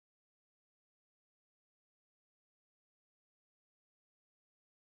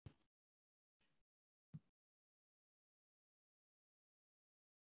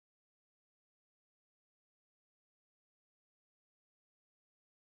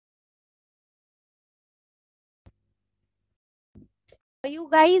you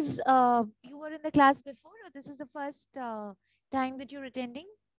guys, you were in the class before, or this is the first time that you're attending?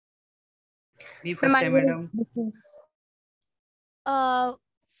 Me first time, madam. Uh,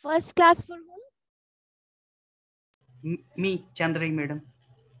 First class for whom? Me, Chandrai, madam.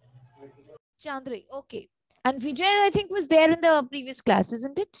 Chandri. Okay. And Vijay, I think, was there in the previous class,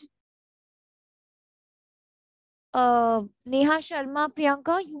 isn't it? Neha, Sharma,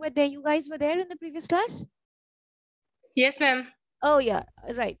 Priyanka, you were there. You guys were there in the previous class? Yes, ma'am. Oh, yeah.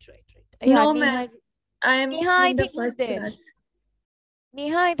 Right. Yeah, No, Neha. ma'am. I'm Neha, I in the think, was first there. class.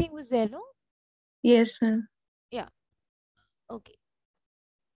 Neha, I think, was there, no? Yes, ma'am. Yeah. Okay.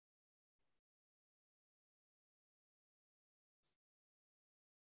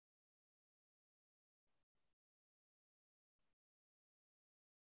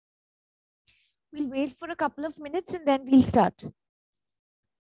 We'll wait for a couple of minutes and then we'll start.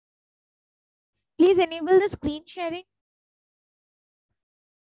 Please enable the screen sharing.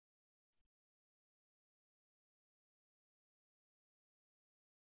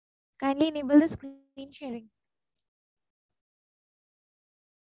 Kindly enable the screen sharing.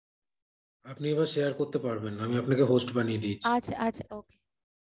 আপনি এবার share করতে পারবেন না, আমি আপনাকে host বানিয়ে দিয়েছি। আচ্ছা, okay.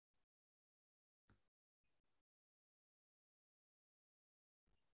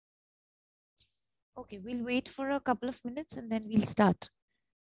 Okay, we'll wait for a couple of minutes and then we'll start.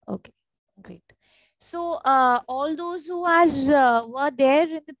 Okay, great. So all those who are were there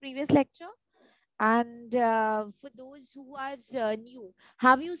in the previous lecture, and for those who are new,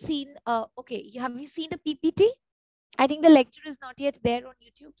 have you seen okay, have you seen the PPT? I think the lecture is not yet there on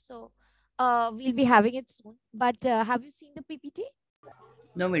YouTube, so we'll be having it soon. But have you seen the PPT?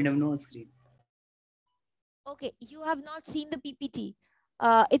 No, madam, no screen. Okay, you have not seen the PPT.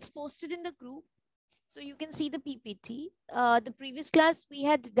 It's posted in the group, so you can see the PPT. The previous class we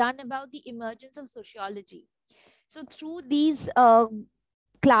had done about the emergence of sociology. So through these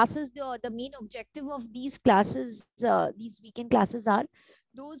classes, the main objective of these classes, these weekend classes, are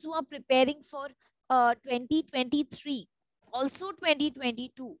those who are preparing for 2023, also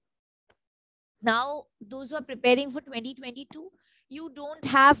 2022. Now, those who are preparing for 2022, you don't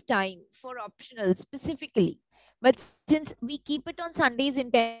have time for optional specifically. But since we keep it on Sundays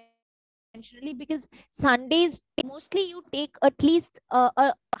intentionally, because Sundays, mostly you take at least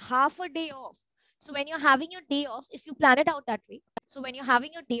a half a day off. So when you're having your day off, if you plan it out that way, so when you're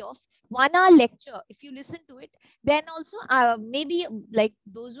having your day off, 1 hour lecture, if you listen to it, then also maybe like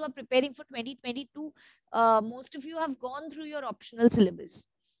those who are preparing for 2022, most of you have gone through your optional syllabus.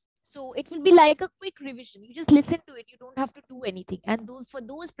 So it will be like a quick revision. You just listen to it. You don't have to do anything. And for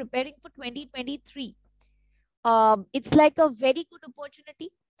those preparing for 2023, it's like a very good opportunity,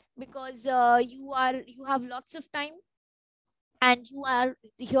 because you have lots of time, and you are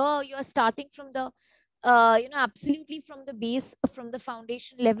here. You are starting from the absolutely from the base, from the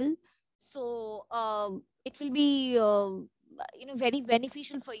foundation level. So it will be very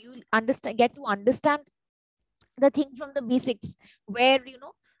beneficial for you. Get to understand the thing from the basics, where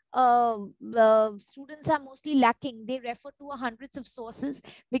students are mostly lacking. They refer to hundreds of sources,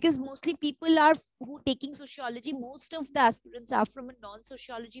 because mostly people are who taking sociology, most of the aspirants are from a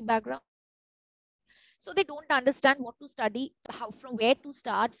non-sociology background, so they don't understand what to study, how, from where to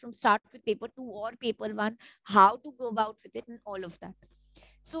start, from start with paper 2 or paper 1, how to go about with it, and all of that.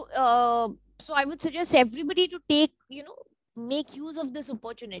 So so I would suggest everybody to take, make use of this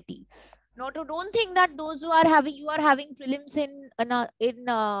opportunity. Don't think that those who are having, you are having prelims in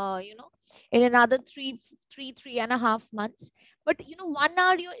in another three and a half months. But 1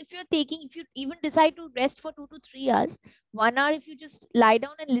 hour, if you even decide to rest for 2 to 3 hours, 1 hour, if you just lie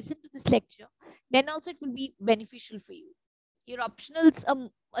down and listen to this lecture, then also it will be beneficial for you. Your optionals,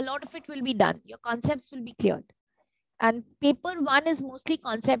 a lot of it will be done. Your concepts will be cleared. And paper 1 is mostly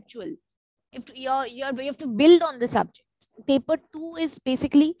conceptual. If you have to build on the subject. Paper 2 is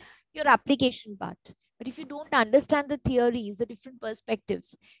basically your application part. But if you don't understand the theories, the different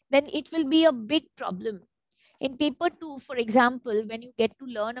perspectives, then it will be a big problem. In paper 2, for example, when you get to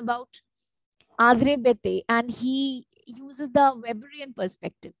learn about Adre Bete, and he uses the Weberian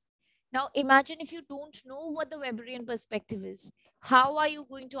perspective. Now, imagine if you don't know what the Weberian perspective is, how are you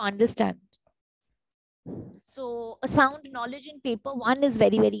going to understand? So, a sound knowledge in paper 1 is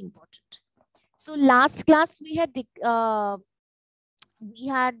very, very important. So, last class we had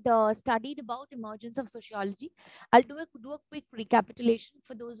studied about emergence of sociology. I'll do a quick recapitulation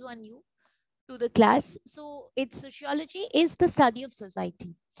for those who are new to the class. So, sociology is the study of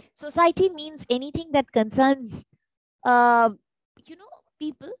society. Society means anything that concerns,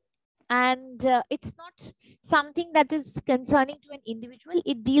 people, and it's not something that is concerning to an individual.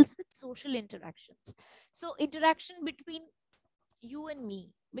 It deals with social interactions. So interaction between you and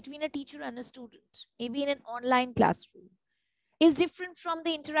me, between a teacher and a student, maybe in an online classroom, is different from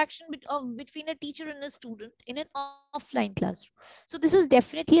the interaction between a teacher and a student in an offline classroom. So this is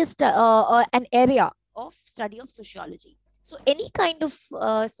definitely an area of study of sociology. So any kind of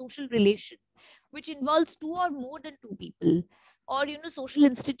social relation which involves two or more than two people, or social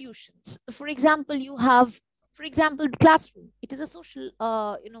institutions. For example, you have, for example, classroom. It is a social,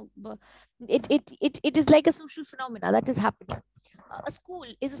 it is like a social phenomena that is happening. A school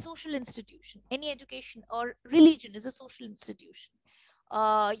is a social institution. Any education or religion is a social institution.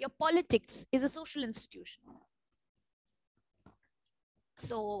 Your politics is a social institution.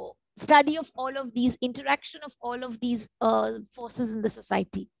 So study of all of these, interaction of all of these forces in the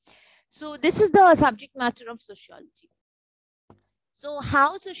society. So this is the subject matter of sociology. So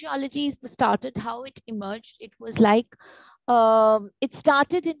how sociology started, how it emerged, it was like, it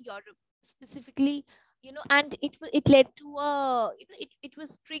started in Europe specifically, and it led to it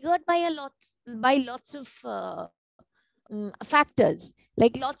was triggered by lots of factors,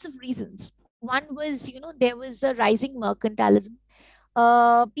 like lots of reasons. One was, there was a rising mercantilism.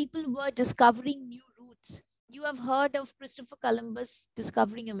 People were discovering new routes. You have heard of Christopher Columbus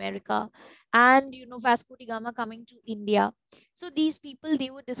discovering America, and Vasco da Gama coming to India. So these people, they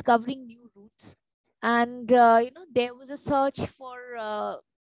were discovering new routes, and there was a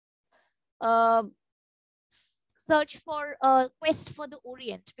uh, search for a quest for the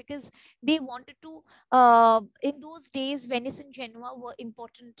Orient, because they wanted to, in those days, Venice and Genoa were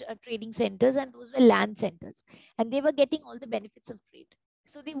important trading centers, and those were land centers, and they were getting all the benefits of trade.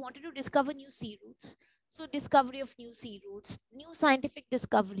 So they wanted to discover new sea routes. So discovery of new sea routes, new scientific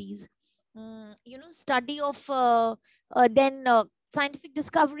discoveries, study of then scientific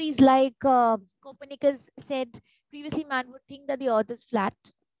discoveries like Copernicus said previously man would think that the earth is flat,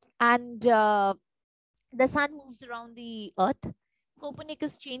 and the sun moves around the earth.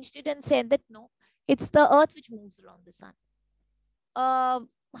 Copernicus changed it and said that no, it's the earth which moves around the sun.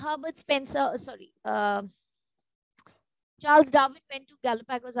 Herbert Spencer, Charles Darwin went to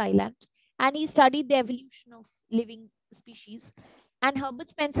Galapagos Island, and he studied the evolution of living species. And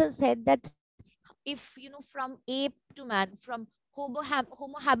Herbert Spencer said that if, from ape to man, from Homo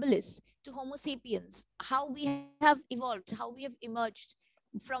habilis to Homo sapiens, how we have evolved, how we have emerged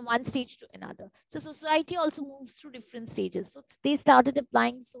from one stage to another. So society also moves through different stages. So they started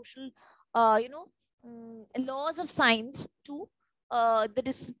applying social, laws of science to the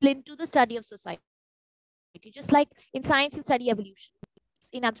discipline, to the study of society. Just like in science, you study evolution.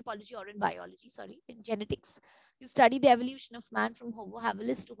 In anthropology or in biology, in genetics, you study the evolution of man from Homo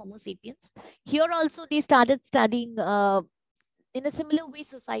habilis to Homo sapiens. Here also they started studying, in a similar way,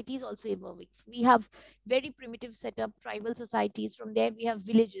 society is also evolving. We have very primitive setup, tribal societies. From there, we have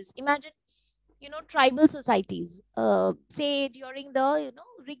villages. Imagine, tribal societies, say during the,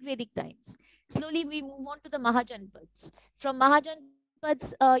 Rig Vedic times. Slowly, we move on to the Mahajanpads. From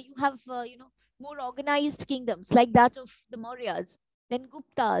Mahajanpads, you have, more organized kingdoms like that of the Mauryas, then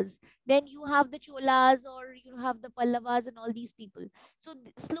Guptas, then you have the Cholas, or you have the Pallavas and all these people. So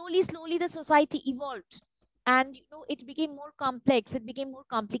slowly, the society evolved, and it became more complex, it became more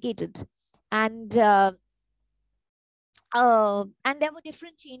complicated, and there were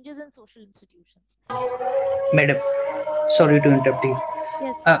different changes in social institutions. Madam sorry to interrupt you.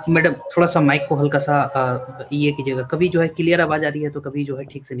 Yes. Madam थोड़ा सा mic को हल्का सा ये कीजिएगा, कभी जो है क्लियर आवाज आ रही है तो कभी जो है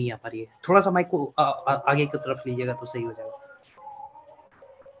ठीक से नहीं आ पा रही है। थोड़ा सा माइक को आगे की तरफ लीजिएगा तो सही हो जाएगा।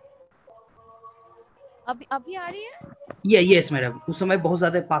 अभी आ रही है? यस मैडम, उस समय बहुत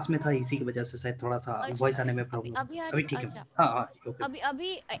ज्यादा पास में था, इसी की वजह से शायद थोड़ा सा वॉइस आने में प्रॉब्लम। अभी ठीक है। हाँ हाँ ओके।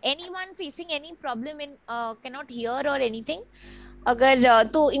 अभी anyone facing any problem in cannot hear or anything, अगर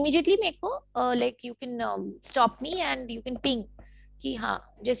तो immediately मेरे को like you can stop me and you can ping कि हाँ,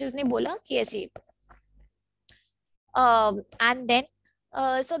 जैसे उसने बोला कि ऐसे, and then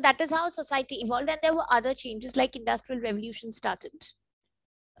so that is how society evolved, and there were other changes like industrial revolution started.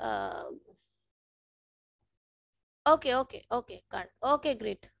 Okay,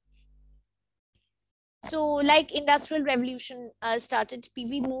 great. So like industrial revolution started,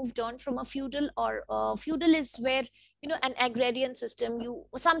 we moved on from a feudal, or feudal is where, an agrarian system,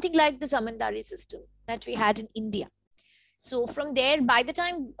 something like the zamindari system that we had in India. So from there, by the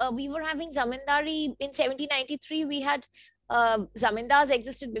time we were having zamindari in 1793, we had zamindars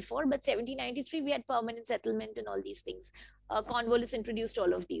existed before, but 1793 we had permanent settlement and all these things. Cornwallis introduced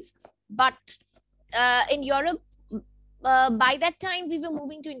all of these. But in Europe, by that time we were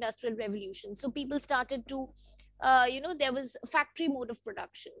moving to industrial revolution. So people started to there was factory mode of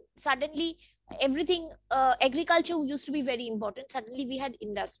production. Suddenly, everything, agriculture used to be very important. Suddenly, we had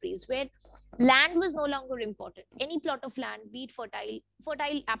industries where land was no longer important. Any plot of land, be it fertile,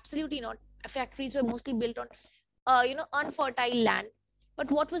 absolutely not. Factories were mostly built on, unfertile land. But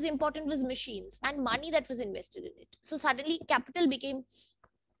what was important was machines and money that was invested in it. So suddenly, capital became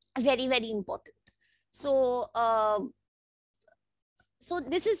very, very important. So, so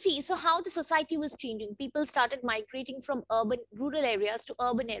how the society was changing. People started migrating from rural areas to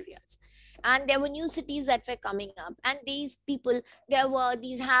urban areas, and there were new cities that were coming up, and these people, there were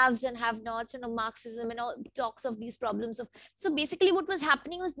these haves and have-nots, and Marxism and all talks of these problems of. So basically what was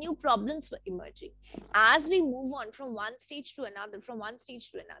happening was new problems were emerging. As we move on from one stage to another,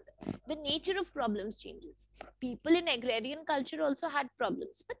 the nature of problems changes. People in agrarian culture also had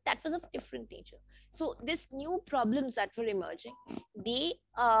problems, but that was of different nature. So this new problems that were emerging, they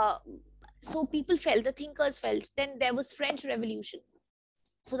so people felt, the thinkers felt. Then there was French Revolution.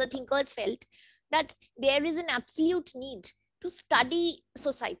 So the thinkers felt that there is an absolute need to study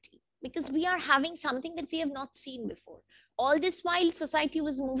society, because we are having something that we have not seen before. All this while society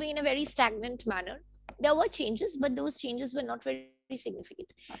was moving in a very stagnant manner. There were changes, but those changes were not very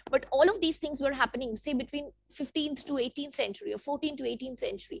significant. But all of these things were happening, say, between 15th to 18th century or 14th to 18th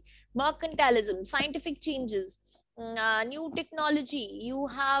century. Mercantilism, scientific changes, new technology, you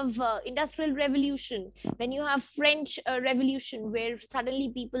have industrial revolution, then you have French Revolution, where suddenly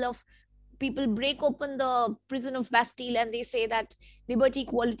people break open the prison of Bastille and they say that liberty,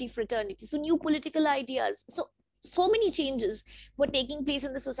 equality, fraternity. So new political ideas. So many changes were taking place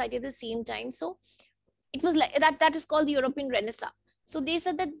in the society at the same time. So it was like that is called the European Renaissance. So they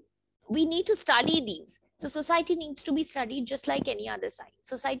said that we need to study these. So society needs to be studied just like any other science.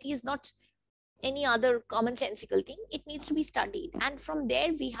 Society is not any other commonsensical thing. It needs to be studied. And from there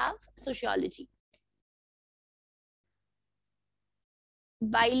we have sociology.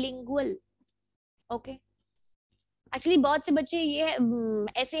 Bilingual. Okay. Actually बहुत से बच्चे ये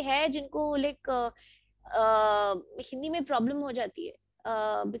ऐसे हैं जिनको like Hindi में problem हो जाती है.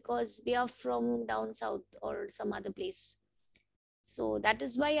 Because they are from down south or some other place. So that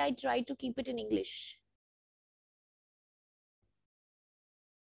is why I try to keep it in English.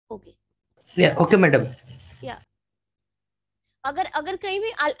 Okay. Yeah, okay, madam. Yeah. अगर कहीं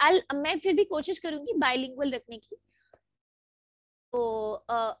भी मैं फिर भी कोशिश करूंगी बाइलिंगुअल रखने की. तो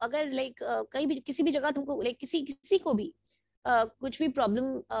अगर लाइक कहीं भी किसी भी जगह तुमको लाइक किसी को भी कुछ भी प्रॉब्लम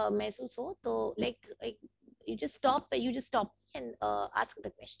महसूस हो तो like you just stop and ask the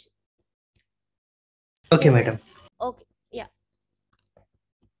question. Okay, madam. Okay, yeah.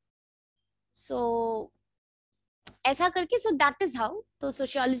 So ऐसा करके, so that is how तो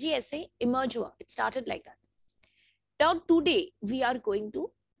sociology ऐसे emerge हुआ. It started like that. Now today we are going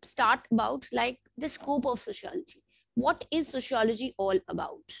to start about like the scope of sociology. What is sociology all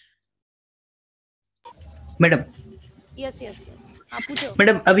about? Madam. Yes. आप पूछो.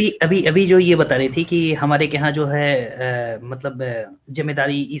 Madam अभी जो ये बता रही थी कि हमारे के यहाँ जो है मतलब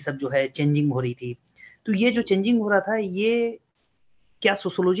जिम्मेदारी ये सब जो है चेंजिंग हो रही थी, तो ये जो चेंजिंग हो रहा था ये क्या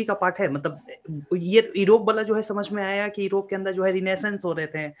सोशियोलॉजी का पार्ट है? मतलब ये यूरोप वाला जो है समझ में आया कि यूरोप के अंदर जो है रिनेसेंस हो रहे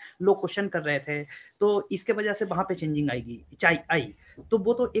थे, लोग क्वेश्चन कर रहे थे, तो इसके वजह से वहां पे चेंजिंग आई, तो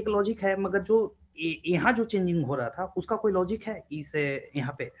वो तो एक लॉजिक है, मगर जो यहाँ जो चेंजिंग हो रहा था उसका कोई लॉजिक है इस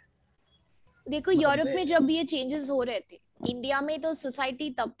यहाँ पे? देखो यूरोप में जब ये चेंजेस हो रहे थे, इंडिया में तो सोसाइटी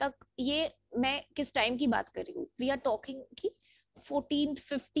तब तक, ये मैं किस टाइम की बात कर रही हूँ, वी आर टॉकिंग की 14th,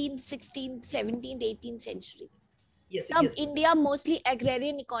 15th, 16th, 17th, 18th century. तब इंडिया मोस्टली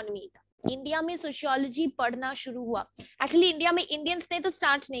एग्रेरियन इकोनॉमी था. इंडिया में सोशियोलॉजी पढ़ना शुरू हुआ. एक्चुअली इंडिया में इंडियंस ने तो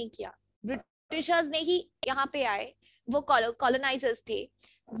स्टार्ट नहीं किया, ब्रिटिशर्स ने ही यहाँ पे आए, वो कॉलोनाइजर्स थे,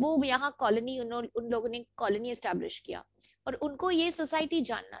 वो यहाँ कॉलोनी, उन लोगों ने कॉलोनी एस्टैब्लिश किया, और उनको ये सोसाइटी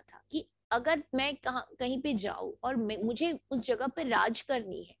जानना था कि अगर मैं कहीं पे जाऊं और मुझे उस जगह पे राज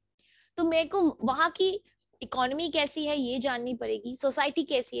करनी है, तो मेरे को वहां की इकोनॉमी कैसी है ये जाननी पड़ेगी, सोसाइटी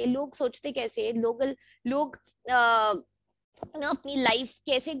कैसी है, लोग सोचते कैसे है, लोग अपनी लाइफ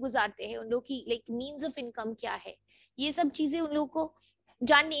कैसे गुजारते हैं, उन लोग की लाइक मीन्स ऑफ इनकम क्या है, ये सब चीजें उन लोगों को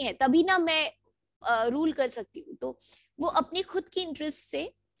जाननी है, तभी ना मैं रूल कर सकती हूँ. तो वो अपनी खुद की इंटरेस्ट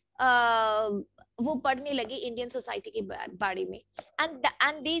से वो पढ़ने लगे इंडियन सोसाइटी के बारे में,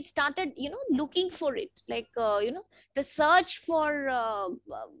 and they started looking for it, like the search for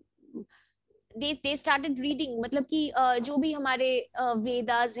they started reading, मतलब कि जो भी हमारे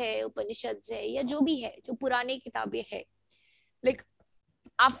वेदास है, उपनिषद है, या जो भी है, जो पुराने किताबें है, like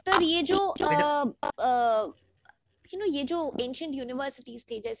आफ्टर ये जो ये जो एंशिएंट यूनिवर्सिटीज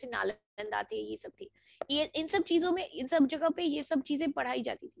थे, जैसे नालंदा थे, ये सब थे, ये इन सब चीजों में, इन सब जगह पे ये सब चीजें पढ़ाई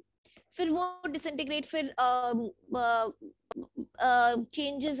जाती थी. फिर वो डिसइंटीग्रेट, फिर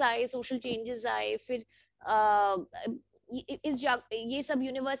चेंजेस आए, सोशल चेंजेस आए, फिर ये सब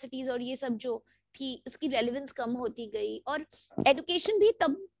यूनिवर्सिटीज और ये सब जो थी इसकी रेलेवेंस कम होती गई, और एजुकेशन भी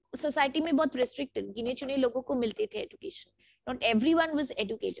तब सोसाइटी में बहुत रिस्ट्रिक्टेड, गिने चुने लोगों को मिलते थे education, not everyone was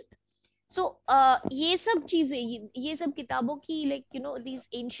educated. सो ये सब चीजें, ये सब किताबों की, like you know these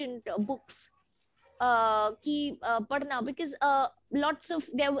ancient books की पढ़ना, because lots of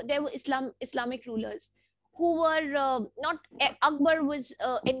there were Islamic rulers who were not, Akbar was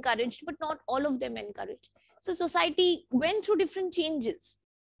encouraged, but not all of them encouraged. So society went through different changes.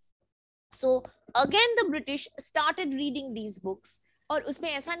 So again the British started reading these books, और उसमें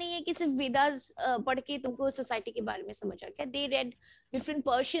ऐसा नहीं है कि सिर्फ वेदास पढ़ के तुमको सोसाइटी के बारे में समझ आ गया. दे रेड डिफरेंट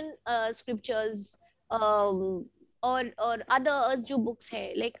पर्शियन स्क्रिप्चर्स और अदर जो बुक्स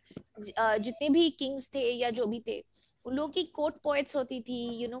है, लाइक जितने भी किंग्स थे या जो भी थे, उन लोगों की कोर्ट पोएट्स होती थी,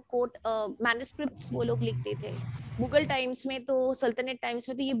 यू नो कोर्ट मैन्युस्क्रिप्ट्स वो लोग लिखते थे. मुगल टाइम्स में तो, सल्तनत टाइम्स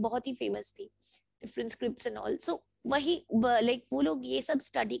में तो ये बहुत ही फेमस थी, डिफरेंट स्क्रिप्ट्स एंड ऑल. सो वही लाइक वो लोग ये सब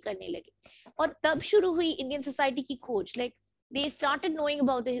स्टडी करने लगे, और तब शुरू हुई इंडियन सोसाइटी की खोज. Like they started knowing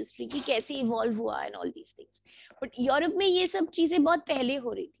about the history कि कैसे इवॉल्व हुआ and all these things. But Europe में ये सब चीजें बहुत पहले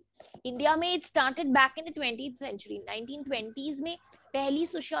हो रही थी. इंडिया में it started back in the 20th century. 1920s में पहली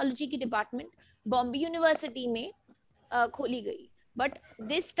सोशियोलॉजी की डिपार्टमेंट बॉम्बे यूनिवर्सिटी में खोली गई. But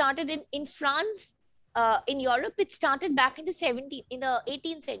this started in France. In Europe, it started back in the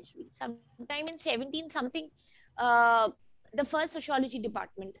 18th century. Sometime in 17 something, the first sociology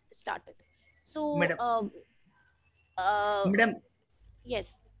department started. So madam yes,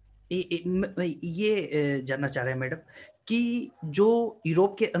 ये जानना चाह रहे हैं मैडम कि जो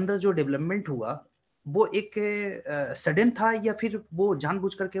यूरोप के अंदर जो डेवलपमेंट हुआ वो एक सडन था, या फिर वो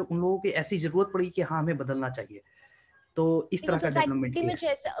जानबूझ करके उन लोगों की ऐसी जरूरत पड़ी कि हाँ हमें बदलना चाहिए, तो इस तरह का डेवलपमेंट सोसाइटी में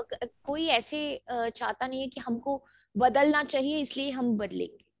किया? कोई ऐसे चाहता नहीं है कि हमको बदलना चाहिए इसलिए हम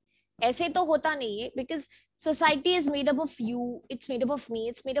बदलेंगे, ऐसे तो होता नहीं है. Because society is made up of you, it's made up of me,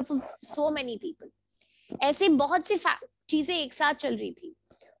 it's made up of so many people. ऐसे बहुत सी चीजें एक साथ चल रही थी.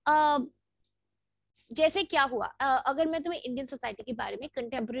 जैसे क्या हुआ, अगर मैं तुम्हें इंडियन सोसाइटी के बारे में,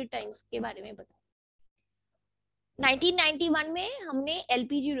 कंटेम्पररी टाइम्स के बारे में बताऊं, 1991 में हमने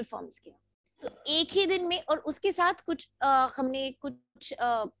एलपीजी रिफॉर्म्स किया, तो एक ही दिन में, और उसके साथ कुछ हमने कुछ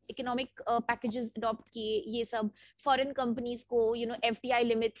इकोनॉमिक पैकेजेस अडॉप्ट किए. ये सब फॉरेन कंपनीज को, you know, FDI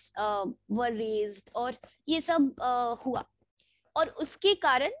limits were raised, और ये सब हुआ, और उसके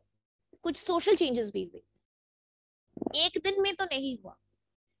कारण कुछ सोशल चेंजेस भी हुए. एक दिन में तो नहीं हुआ.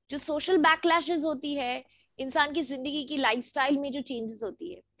 जो सोशल बैकलैशेस होती है, इंसान की जिंदगी की लाइफस्टाइल में जो चेंजेस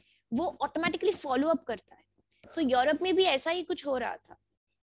होती है, वो ऑटोमेटिकली फॉलो अप करता है. सो यूरोप में भी ऐसा ही कुछ हो रहा था.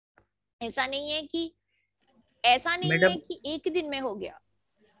 ऐसा नहीं है कि एक दिन में हो गया,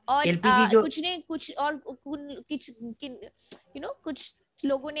 और कुछ ने कुछ और कुछ यू नो कुछ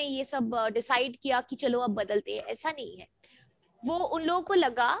लोगों ने ये सब डिसाइड किया कि चलो अब बदलते हैं. ऐसा नहीं है. वो उन लोगों को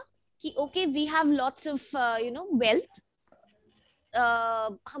लगा कि okay, we have lots of you know wealth,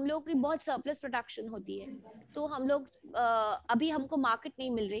 हम लोग की बहुत सरप्लस प्रोडक्शन होती है, तो हम लोग अभी हमको मार्केट नहीं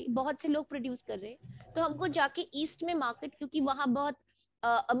मिल रही, बहुत से लोग प्रोड्यूस कर रहे हैं, तो हमको जाके ईस्ट में मार्केट, क्योंकि वहां बहुत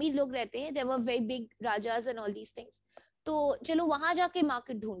अमीर लोग रहते हैं, there were very big rajas and all these things, तो चलो वहां जाके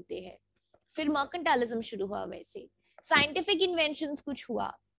मार्केट ढूंढते हैं. फिर मर्केंटाइलिज्म शुरू हुआ. वैसे साइंटिफिक इन्वेंशंस कुछ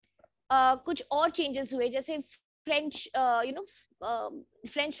हुआ, कुछ और चेंजेस हुए, जैसे French you know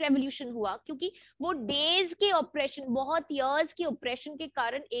French revolution हुआ, क्योंकि वो डेज के ऑपरेशन, बहुत इयर्स के ऑपरेशन के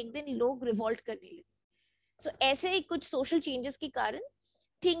कारण एक दिन लोग रिवोल्ट करने लगे. सो ऐसे कुछ सोशल चेंजेस के कारण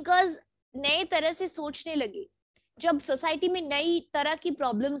थिंकर्स नए तरह से सोचने लगे. जब सोसाइटी में नई तरह की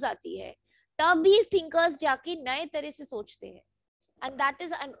प्रॉब्लम्स आती है, तब भी थिंकर्स जाके नए तरह से सोचते हैं. एंड दैट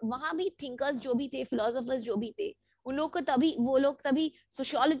इज, वहां भी थिंकर्स जो भी थे, फिलोसोफर्स जो भी थे, उन लोग को वो लोग तभी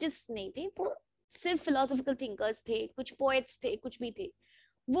सोशियोलॉजिस्ट नहीं थे, वो सिर्फ फिलोसॉफिकल थिंकर्स थे, कुछ पोएट्स थे, कुछ भी थे.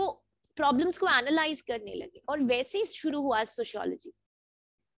 वो प्रॉब्लम्स को एनालाइज करने लगे, और वैसे शुरू हुआ सोशियोलॉजी.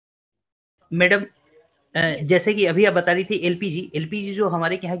 मैडम जैसे कि अभी आप बता रही थी एलपीजी जो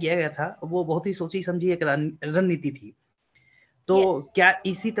हमारे यहाँ किया गया था, वो बहुत ही सोची समझी एक रणनीति थी, तो क्या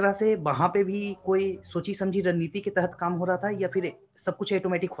इसी तरह से वहां पे भी कोई सोची समझी रणनीति के तहत काम हो रहा था, या फिर सब कुछ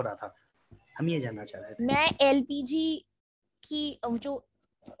ऑटोमेटिक हो रहा था? हम ये जानना चाह रहे थे. मैं एलपीजी की जो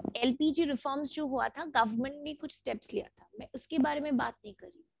एलपीजी रिफॉर्म्स जो हुआ था, गवर्नमेंट ने कुछ स्टेप्स लिया था, मैं उसके बारे में बात नहीं कर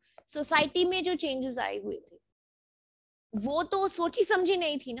रही. सोसाइटी में जो चेंजेस आए हुए थे, वो तो सोची समझी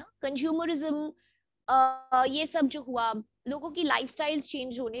नहीं थी ना. कंज्यूमरिज्म, ये सब जो हुआ, लोगों की लाइफस्टाइल्स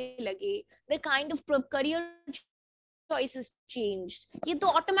चेंज होने लगे, the kind of career choices changed, ये तो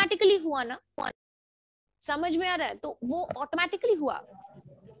ऑटोमेटिकली हुआ ना. समझ में आ रहा है? तो वो ऑटोमेटिकली हुआ.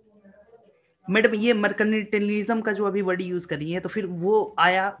 मैडम ये मर्केंटाइलिज्म का जो अभी वर्ड यूज कर रही है, तो फिर वो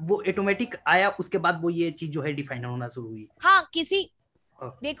आया, वो ऑटोमेटिक आया, उसके बाद वो ये चीज जो है डिफाइन होना शुरू हुई। हाँ, किसी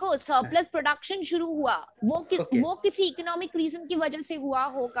ओके। देखो सरप्लस प्रोडक्शन शुरू हुआ, Okay. वो किसी इकोनॉमिक रीजन की वजह से हुआ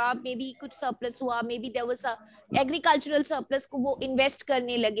होगा, मे बी कुछ सरप्लस हुआ, may be there was a agricultural surplus को वो इन्वेस्ट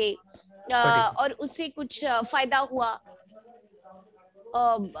करने लगे और उससे कुछ फायदा हुआ,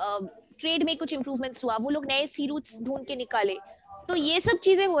 ट्रेड में कुछ इंप्रूवमेंट्स हुआ, वो लोग नए सी रूट्स ढूंढ के निकाले, तो ये सब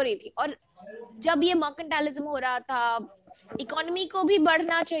चीजें हो रही थी। और जब ये मर्केंटाइलिज्म हो रहा था, इकोनॉमी को भी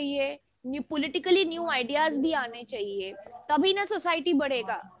बढ़ना चाहिए, न्यू पॉलिटिकली न्यू आइडियाज भी आने चाहिए, तभी ना सोसाइटी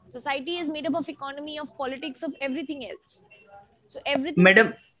बढ़ेगा। Society is made up of economy, of politics, of everything else, so everything.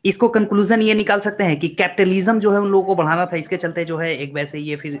 Madam इसको कंक्लूजन ये निकाल सकते हैं कि कैपिटलिज्म जो है उन लोगों को बढ़ाना था, इसके चलते जो है एक वैसे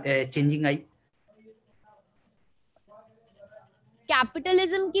ये फिर चेंजिंग आई।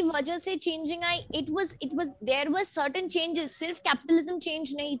 कैपिटलिज्म की वजह से changing I, it was there was certain changes, सिर्फ कैपिटलिज्म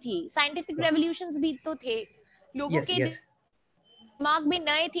चेंज नहीं थी, साइंटिफिक रेवोल्यूशंस भी तो थे, लोगों यस के यस दिमाग में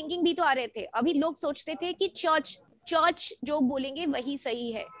नए थिंकिंग भी तो आ रहे थे। अभी लोग सोचते थे कि चर्च जो बोलेंगे वही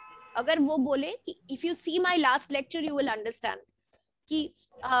सही है, अगर वो बोले कि if you see my last lecture you will understand कि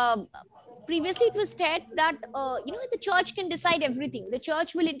previously it was said that the church can decide everything, the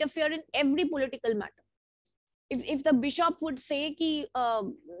church will interfere in every political matter. if the bishop would say कि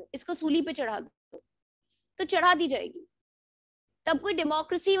इसको सूली पे चढ़ा दो, तो चढ़ा दी जाएगी। तब कोई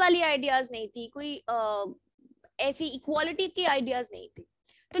डेमोक्रेसी वाली आइडियाज नहीं थी, कोई ऐसी इक्वालिटी की आइडियाज नहीं थी,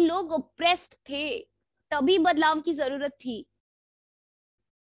 तो लोग ऑप्रेस्ड थे, तभी बदलाव की जरूरत थी।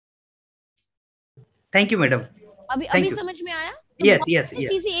 Thank you madam. अभी समझ में आया? तो यस बहुत यस सी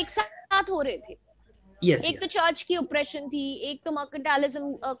चीजें एक साथ हो रहे थे। यस एक तो चर्च की ऑपरेशन थी, एक तो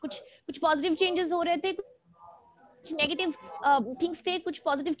मर्केंटाइलिज्म, कुछ पॉजिटिव चेंजेस हो रहे थे, कुछ नेगेटिव थिंग्स थे, कुछ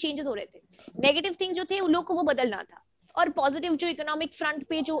पॉजिटिव चेंजेस हो रहे थे। नेगेटिव थिंग्स जो थे उन लोग को वो बदलना था, और पॉजिटिव जो इकोनॉमिक फ्रंट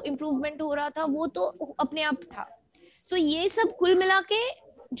पे जो इम्प्रूवमेंट हो रहा था वो तो अपने आप था। सो ये सब कुल मिला के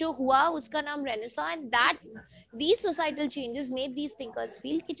जो हुआ उसका नाम renaissance, and that these societal changes made these thinkers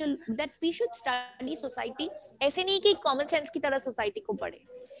feel कि चल that we should study society, ऐसे नहीं कि कॉमन सेंस की तरह सोसाइटी को पढ़े,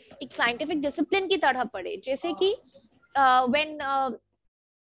 एक साइंटिफिक डिसिप्लिन की तरह पढ़े। जैसे कि when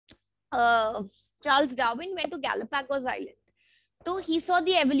Charles Darwin went to Galapagos Island, तो he saw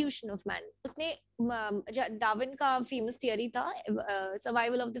the evolution of man. उसने डार्विन का फेमस थियरी था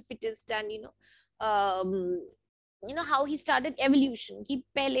survival of the fittest, and you know how he started evolution, कि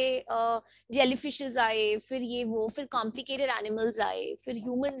पहले jellyfishes आए, फिर ये वो, फिर complicated animals आए, फिर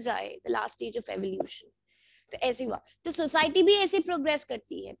humans आए, the last stage of evolution। तो ऐसे हुआ। तो सोसाइटी भी ऐसे प्रोग्रेस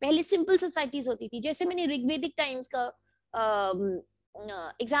करती है। पहले सिंपल सोसाइटीज होती थी, जैसे मैंने ऋग्वेदिक टाइम्स का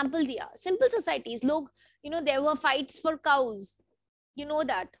एग्जांपल दिया। सिंपल सोसाइटीज, लोग there were fights for cause, you know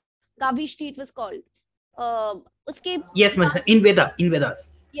that Gavishti it was called। उसके यस मैम, इन वेदास।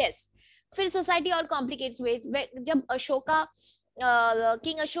 yes, फिर सोसाइटी और कॉम्प्लिकेट्स हुए जब Ashoka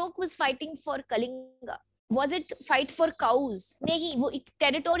king Ashok was fighting for Kalinga. Was it fight for cause? नहीं, वो एक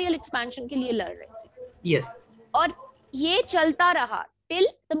टेरिटोरियल एक्सपेंशन के लिए लड़ रहे थे। यस और ये चलता रहा till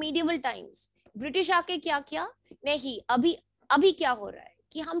the medieval times. British आके क्या किया? नहीं, अभी क्या हो रहा है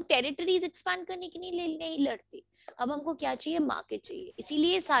कि हम टेरिटरीज एक्सपैंड करने के लिए नहीं लड़ते, अब हमको क्या चाहिए? मार्केट चाहिए।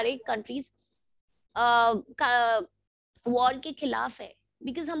 इसीलिए सारे कंट्रीज वॉर के खिलाफ है,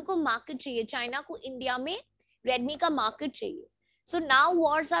 बिकॉज हमको मार्केट चाहिए। चाइना को इंडिया में रेडमी का मार्केट चाहिए, so now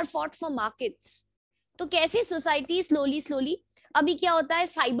Wars are fought for markets. तो कैसे सोसाइटी स्लोली अभी क्या होता है?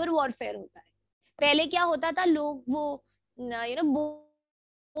 साइबर वॉरफेयर होता है। पहले क्या होता था? लोग वो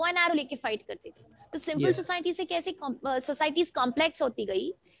बो एंड एरो लेके फाइट करते थे। तो सिंपल सोसाइटी से कैसे सोसाइटीज कॉम्प्लेक्स होती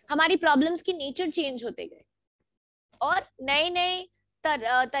गई, हमारी प्रॉब्लम्स की नेचर चेंज होते गए, और नए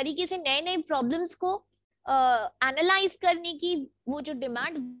तरीके से नए प्रॉब्लम्स को एनालाइज करने की वो जो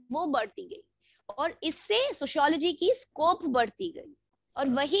डिमांड वो बढ़ती गई, और इससे सोशियोलॉजी की स्कोप बढ़ती गई। और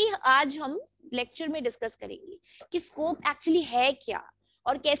वही आज हम लेक्चर में डिस्कस करेंगे कि स्कोप एक्चुअली है क्या,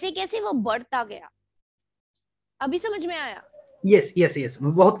 और कैसे कैसे वो बढ़ता गया। अभी समझ में आया? यस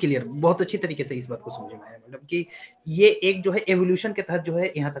बहुत क्लियर, बहुत अच्छी तरीके से इस बात को समझ में आया, मतलब कि ये एक जो है एवोल्यूशन के तहत जो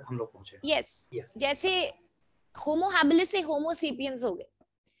है यहाँ तक हम लोग पहुंचे। यस, जैसे होमो हैबिलिस से होमो सेपियंस हो गए।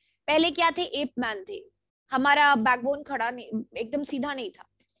 पहले क्या थे? एप मैन थे, हमारा बैकबोन खड़ा नहीं, एकदम सीधा नहीं था।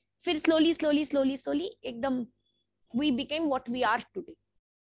 फिर स्लोली एकदम we became what we are today.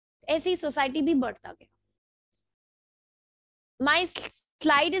 ऐसी सोसाइटी भी बढ़ता गया। My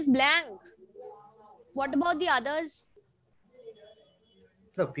slide is blank, what about the others?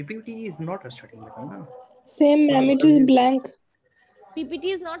 The PPT is not starting with ना। Same, ma'am. It is blank.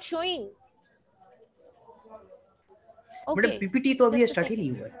 PPT is not showing. Madam PPT तो अभी start ही नहीं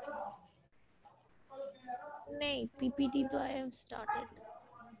हुआ है। नहीं, PPT तो I have started.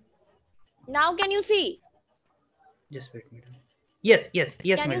 Now can you see? Just wait, madam. Yes, Can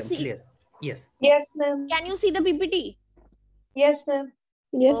you madam. see? Clear. Yes. Yes, ma'am. Can you see the PPT? Yes, ma'am.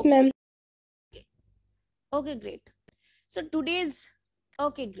 Yes, Okay. ma'am. Okay, great. So today's,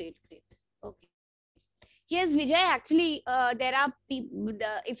 okay, great. Okay. Yes, Vijay, actually, there are people,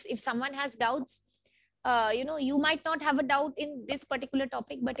 if someone has doubts, you know, you might not have a doubt in this particular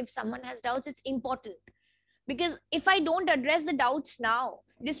topic, but if someone has doubts, it's important. Because if I don't address the doubts now,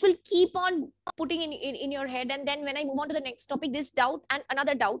 this will keep on putting in your head. And then when I move on to the next topic, this doubt and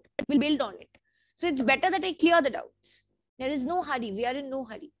another doubt will build on it. So it's better that I clear the doubts. There is no hurry. We are in no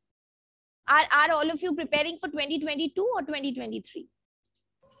hurry. Are all of you preparing for 2022 or 2023?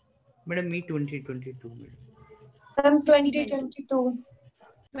 Madam, me 2022. Madam. I'm 2022. 2022.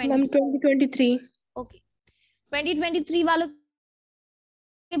 Ma'am, 2023. Okay. 2023 वालों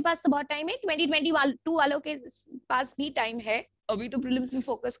के पास तो बहुत time है, 2022 वालों के पास भी time है. अभी तो प्रीलिम्स में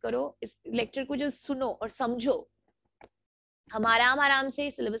फोकस करो, इस लेक्चर को जो सुनो और समझो, हम आराम से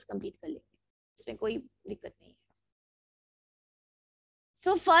सिलेबस कंप्लीट कर लेंगे, इसमें कोई दिक्कत नहीं है.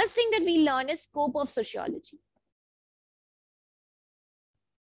 So first thing that we learn is scope of sociology.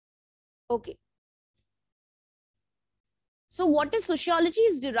 Okay. So what is sociology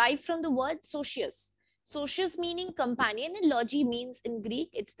is derived from the word socius. Socius meaning companion and logy means in Greek,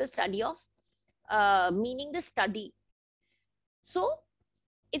 it's the study of, meaning the study. So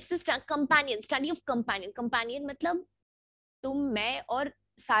it's the companion, study of companion. Companion मतलब तुम, मैं और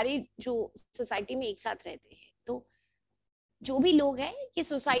सारे जो society में एक साथ रहते हैं. तो जो भी लोग हैं कि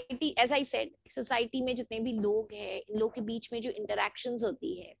society, as I said, society में जितने भी लोग हैं, इन लोग के बीच में जो इंटरेक्शंस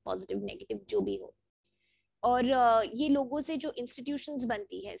होती है, पॉजिटिव नेगेटिव जो भी हो, और ये लोगों से जो इंस्टीट्यूशंस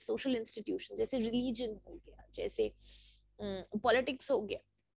बनती है, सोशल इंस्टीट्यूशन, जैसे रिलीजन हो गया, जैसे पॉलिटिक्स हो गया,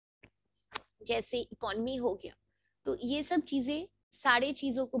 जैसे इकोनॉमी हो गया, तो ये सब चीजें, सारे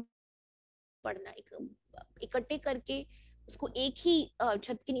चीजों को पढ़ना, इकट्ठे करके उसको एक ही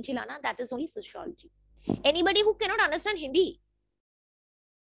छत के नीचे लाना, that is only sociology. Anybody who cannot understand Hindi?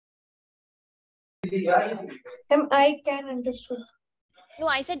 I can understand. No,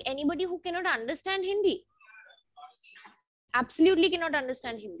 I said anybody who cannot understand Hindi. Absolutely cannot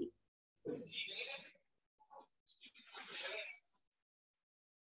understand Hindi.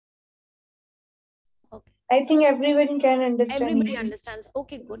 Okay. I think everyone can understand. Everybody Hindi. understands.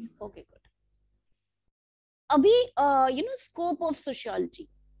 Okay, good. Okay, good. Abhi, you know, scope of sociology.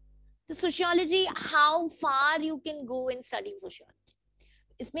 So sociology, how far you can go in studying sociology.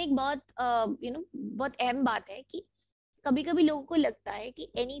 इसमें एक बहुत you know, बहुत अहम बात है कि कभी-कभी लोगों को लगता है कि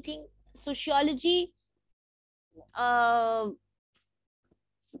anything sociology,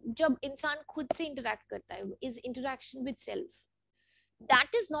 जब इंसान खुद से इंटरैक्ट करता है, is interaction with self. That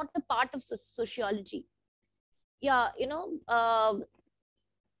is not a part of sociology. Yeah, you know,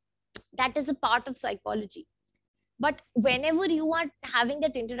 that is a part of psychology. But whenever you are having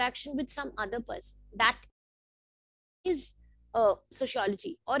that interaction with some other person, that is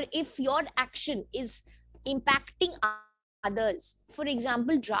sociology. Or if your action is impacting others, for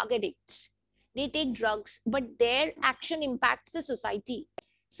example, drug addicts, they take drugs, but their action impacts the society.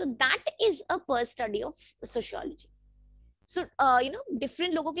 So that is a per study of sociology. So you know,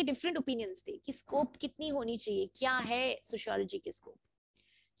 different लोगों के different opinions थे कि scope कितनी होनी चाहिए, क्या है sociology के scope.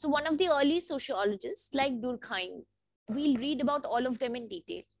 So one of the early sociologists like Durkheim, we'll read about all of them in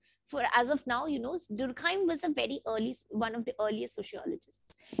detail. For as of now, you know, Durkheim was a very early, one of the earliest sociologists.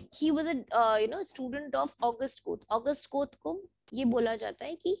 He was a you know, student of Auguste Comte. Auguste Comte को ये बोला जाता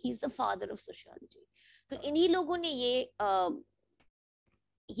है कि he's the father of sociology. तो इन्हीं लोगों ने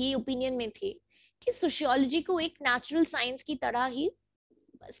ये opinion में थे कि sociology को एक natural science की तरह ही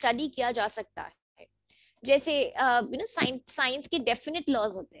study किया जा सकता है. जैसे you know, साइंस के डेफिनेट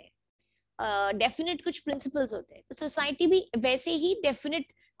लॉज होते हैं, डेफिनेट कुछ प्रिंसिपल्स होते हैं, तो सोसाइटी भी वैसे ही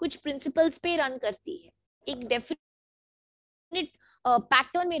डेफिनेट कुछ प्रिंसिपल्स पे रन करती है, एक डेफिनेट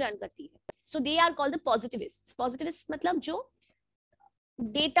पैटर्न में रन करती है. सो they are called the पॉजिटिविस्ट्स. Positivist मतलब जो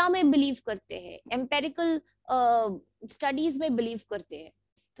डेटा में बिलीव करते हैं, एम्पेरिकल स्टडीज में बिलीव करते हैं,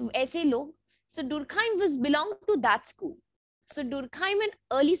 तो ऐसे लोग. सो Durkheim was belong to that school. So Durkheim and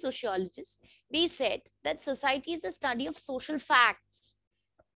early sociologists, they said that society is a study of social facts.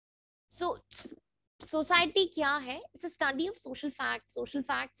 So society क्या है? It's a study of social facts. Social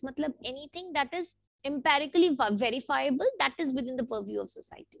facts मतलब anything that is empirically verifiable, that is within the purview of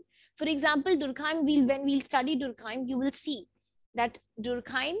society. For example, Durkheim, when we'll study Durkheim, you will see that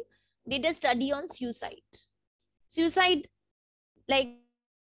Durkheim did a study on suicide. Suicide, like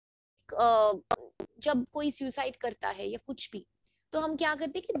जब कोई suicide करता है या कुछ भी, तो हम क्या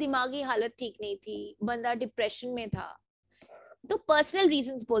करते हैं कि दिमागी हालत ठीक नहीं थी, बंदा डिप्रेशन में था, तो पर्सनल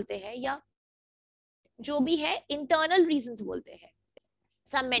रीजंस बोलते हैं, या जो भी है internal reasons बोलते हैं,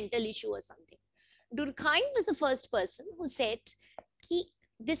 some mental issue or something. Durkheim was the first person who said कि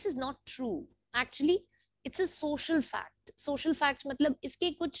this is not true. Actually, it's a social fact. Social fact मतलब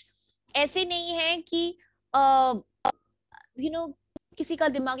इसके कुछ ऐसे नहीं है कि किसी का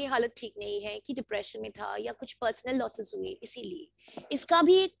दिमागी हालत ठीक नहीं है, कि डिप्रेशन में था या कुछ पर्सनल लॉसेस हुए इसीलिए. इसका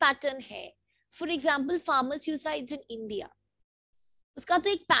भी एक पैटर्न है. For example farmer suicides in India, उसका तो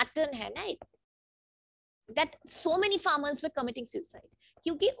एक पैटर्न है ना, that so many farmers were committing suicide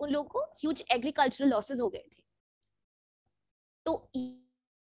क्योंकि उन लोगों को huge agricultural losses हो गए थे. तो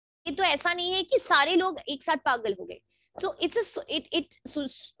ये तो ऐसा नहीं है कि सारे लोग एक साथ पागल हो गए. So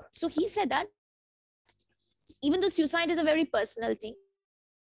so he said that even though suicide is a very personal thing,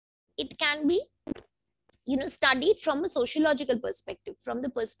 it can be studied from a sociological perspective, from the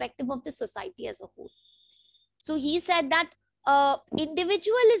perspective of the society as a whole. So he said that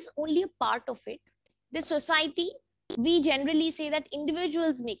individual is only a part of it. The society, we generally say that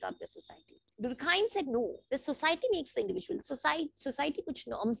individuals make up the society. Durkheim said no, the society makes the individual. Society कुछ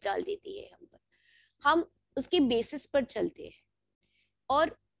norms डाल देती है हम पर, हम उसके basis पर चलते हैं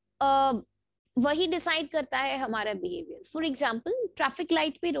और वही decide करता है हमारा behavior. For example, traffic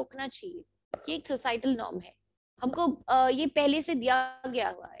light पे रोकना चाहिए, ये एक societal norm है. हमको ये पहले से दिया गया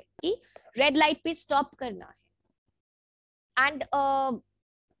हुआ है कि red light पे stop करना है. And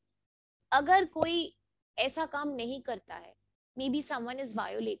अगर कोई ऐसा काम नहीं करता है, maybe someone is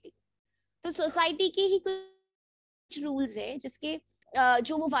violating, तो सोसाइटी के ही कुछ रूल्स है जिसके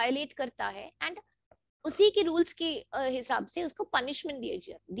जो वो वायोलेट करता है एंड उसी के रूल्स के हिसाब से उसको पनिशमेंट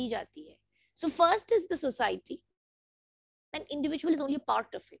दी जाती है. So first is the society and individual is only a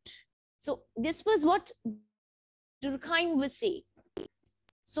part of it. So this was what Durkheim was saying.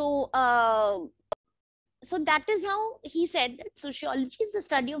 So that is how he said that sociology is the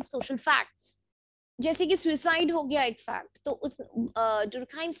study of social facts. जैसे कि suicide हो गया एक fact, तो उस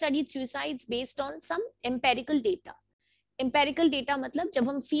Durkheim studied suicides based on some empirical data. Empirical data मतलब जब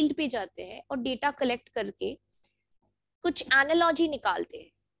हम फील्ड पे जाते हैं और डेटा कलेक्ट करके कुछ एनालॉजी निकालते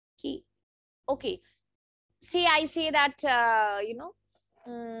हैं कि okay, say I say that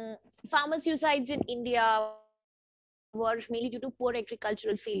farmer suicides in India were mainly due to poor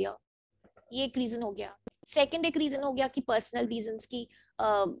agricultural failure. ये एक रीजन हो गया. सेकंड एक रीजन हो गया कि पर्सनल रीजंस की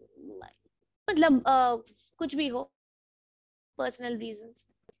मतलब कुछ भी हो, पर्सनल रीजंस.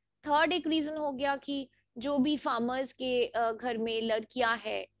 थर्ड एक रीजन हो गया कि जो भी फार्मर्स के घर में लड़कियां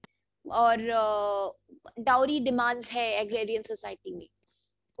हैं और डाउरी डिमांड्स है एग्रेरियन सोसाइटी में,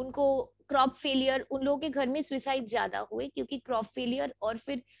 उनको क्रॉप फेलियर, उन लोगों के घर में सुसाइड ज्यादा हुए क्योंकि क्रॉप फेलियर और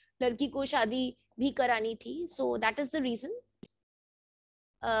फिर लड़की को शादी भी करानी थी. So that is the reason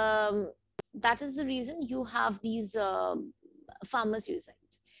you have these farmer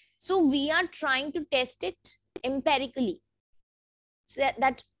suicides. So we are trying to test it empirically. So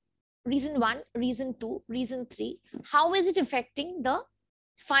that reason 1, reason 2, reason 3, how is it affecting the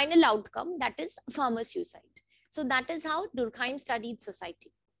final outcome, that is farmer suicide. So that is how Durkheim studied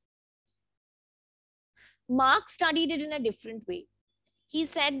society. Marx studied it in a different way. He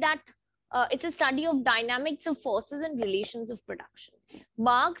said that it's a study of dynamics of forces and relations of production.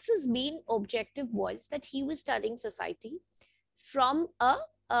 Marx's main objective was that he was studying society from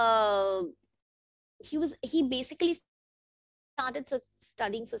he basically started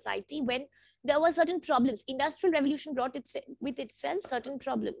studying society when there were certain problems. Industrial revolution brought with itself certain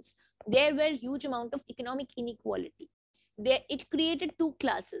problems. There were huge amount of economic inequality. It created two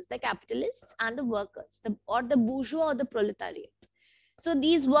classes, the capitalists and the workers, or the bourgeois or the proletariat. So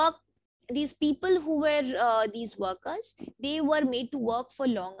these people who were these workers, they were made to work for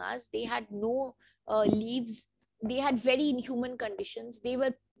long hours. They had no leaves. They had very inhuman conditions. They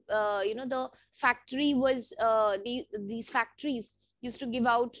were the factory was these factories used to give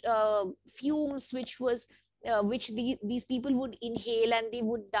out fumes which these people would inhale and they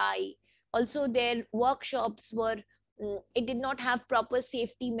would die. Also their workshops were it did not have proper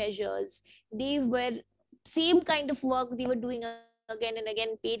safety measures. They were same kind of work they were doing again and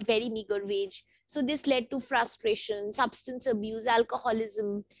again, paid very meager wage. So this led to frustration, substance abuse,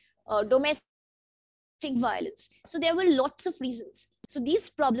 alcoholism, domestic violence. So there were lots of reasons. So these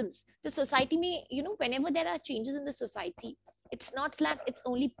problems, the society may, whenever there are changes in the society, it's not like it's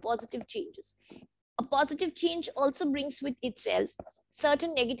only positive changes. A positive change also brings with itself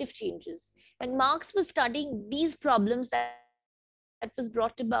certain negative changes. And Marx was studying these problems that was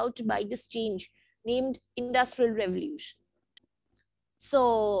brought about by this change named Industrial Revolution.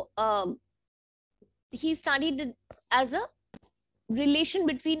 So he studied it as a relation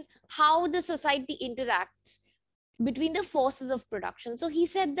between how the society interacts between the forces of production. So he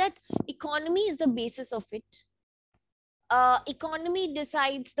said that economy is the basis of it. Economy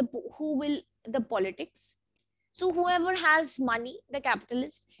decides the politics. So whoever has money, the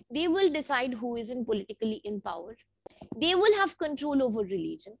capitalist, they will decide who is politically in power. They will have control over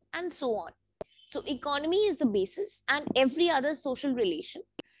religion and so on. So economy is the basis and every other social relation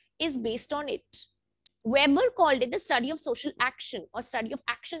is based on it. Weber called it the study of social action or study of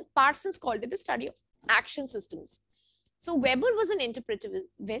action. Parsons called it the study of action systems. So Weber was an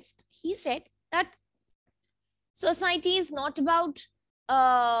interpretivist. He said that society is not about,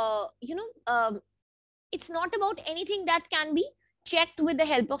 it's not about anything that can be checked with the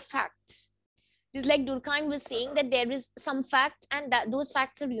help of facts. Just like Durkheim was saying that there is some fact and that those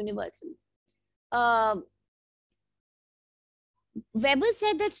facts are universal. Weber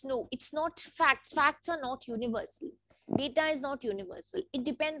said that no, it's not facts. Facts are not universal. Data is not universal. It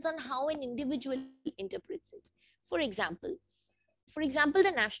depends on how an individual interprets it. For example,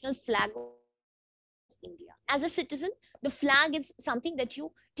 the national flag of India. As a citizen, the flag is something that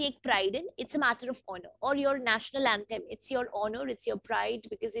you take pride in. It's a matter of honor. Or your national anthem. It's your honor, it's your pride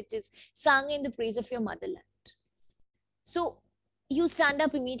because it is sung in the praise of your motherland. So you stand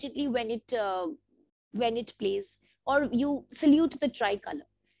up immediately when it plays, or you salute the tricolor.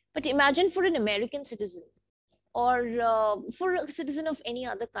 But imagine for an American citizen or for a citizen of any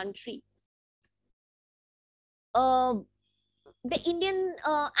other country, the Indian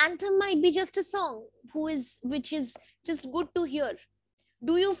anthem might be just a song which is just good to hear.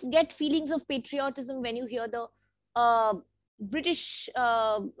 Do you get feelings of patriotism when you hear the British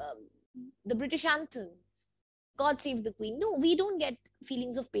anthem, God Save the Queen? No, we don't get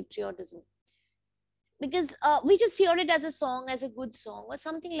feelings of patriotism because we just hear it as a song, as a good song or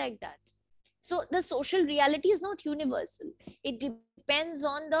something like that. So the social reality is not universal. It depends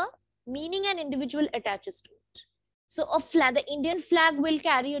on the meaning an individual attaches to it. So the Indian flag will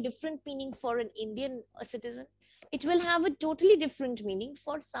carry a different meaning for an Indian citizen. It will have a totally different meaning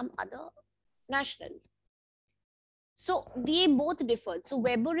for some other national. So they both differed. So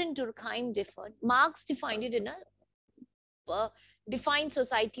Weber and Durkheim differed. Marx defined it in a defined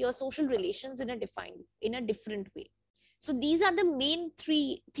society or social relations in a different way. So these are the main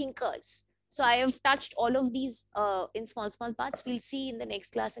three thinkers. So I have touched all of these in small parts. We'll see in the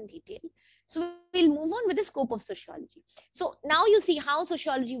next class in detail. So we'll move on with the scope of sociology. So now you see how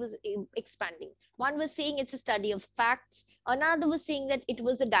sociology was expanding. One was saying it's a study of facts. Another was saying that it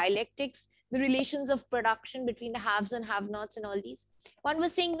was the dialectics, the relations of production between the haves and have-nots and all these. One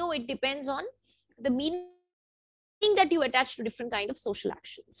was saying, no, it depends on the meaning that you attach to different kind of social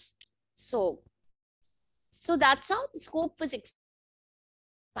actions. So that's how the scope was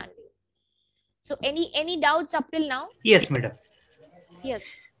expanding. So any doubts up till now? Yes, madam. Yes.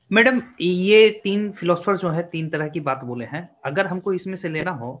 Madam, ये तीन philosopher जो है तीन तरह की बात बोले हैं. अगर हमको इसमें से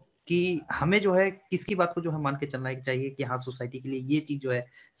लेना हो कि हमें जो है किसकी बात को जो है मान के चलना चाहिए कि हाँ सोसाइटी के लिए ये चीज जो है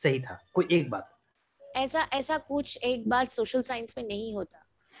सही था, कोई एक बात. ऐसा कुछ एक बात सोशल साइंस में नहीं होता.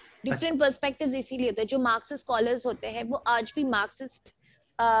 डिफरेंट पर्सपेक्टिव्स इसीलिए होते हैं. जो मार्क्सिस्ट स्कॉलर्स होते हैं वो आज भी मार्क्सिस्ट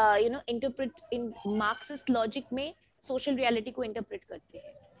मार्क्सिस्ट लॉजिक में सोशल रियलिटी को इंटरप्रेट करते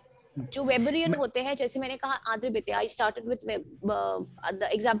हैं. जो वेबरियन होते हैं, जैसे मैंने कहा आद्रबिते, I started with the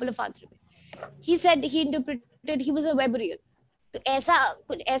example of आद्रबिते. He said he interpreted, he was a वेबरियन. तो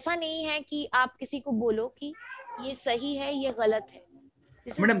ऐसा नहीं है कि आप किसी को बोलो कि ये सही है ये गलत है.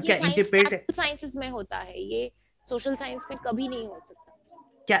 मैडम क्या इंटरप्रेट साइंसेस में होता है, ये सोशल साइंस में कभी नहीं हो सकता.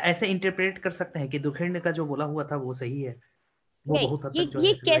 क्या ऐसे इंटरप्रेट कर सकते हैं कि दुखेंड का जो बोला हुआ था वो सही है? वो नहीं, बहुत हद तक जो है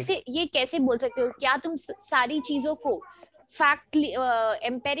ये कैसे बोल सकते हो? क्या तुम सारी चीजों को फैक्ट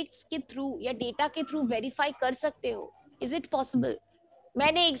एम्पेरिक्स के थ्रू या डेटा के थ्रू वेरीफाई कर सकते हो? Is it possible?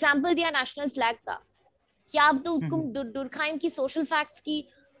 मैंने एग्जांपल दिया नेशनल फ्लैग का. क्या आप तुम दुर्खाइम की सोशल फैक्ट्स की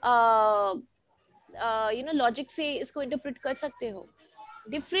लॉजिक से इसको इंटरप्रेट कर सकते हो?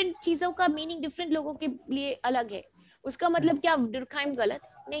 डिफरेंट चीजों का मीनिंग डिफरेंट लोगों के लिए अलग है. उसका मतलब क्या दुर्खाइम गलत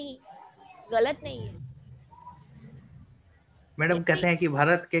नहीं है. मैडम कहते हैं कि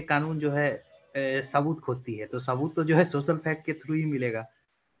भारत के कानून जो है सबूत खोजती है, तो सबूत तो जो है सोशल फैक्ट के थ्रू ही मिलेगा,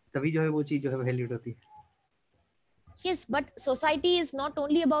 तभी जो है वो चीज जो है वैलिड होती है. Yes, but society is not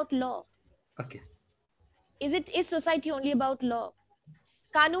only about law. Okay. Is society only about law?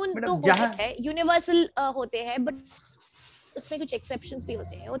 कानून तो होते हैं, यूनिवर्सल होते हैं, बट उसमें कुछ एक्सेप्शंस भी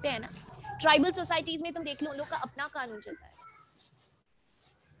होते हैं ना. ट्राइबल सोसाइटीज में तुम देख लो, उन लोग का अपना कानून चलता है.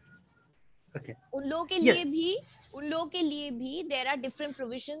 Okay. उन लोगों के लिए भी there are different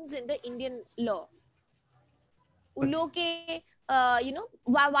provisions in the Indian law. उन लोगों के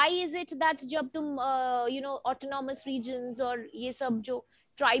why is it that जब तुम autonomous regions और ये सब जो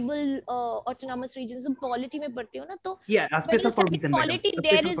ट्राइबल ऑटोनॉमस रीजन्स, तुम पॉलिटी में पढ़ते हो ना, तो special provision polity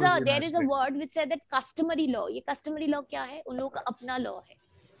there is a word which said that customary law. ये कस्टमरी लॉ क्या है? उन लोगों का अपना लॉ है,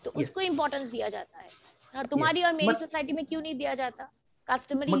 तो उसको इंपॉर्टेंस दिया जाता है. हाँ, तुम्हारी और मेरी सोसाइटी में क्यों नहीं दिया जाता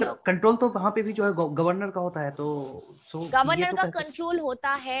कस्टमरी लॉ? कंट्रोल तो वहाँ पे भी जो है गवर्नर का होता है, तो गवर्नर का कंट्रोल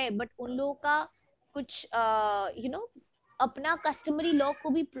होता है, बट उन लोगों का कुछ अपना कस्टमरी लॉ को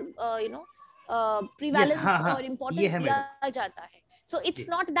भी प्रिवेलेंस और इम्पोर्टेंस दिया जाता है. So it's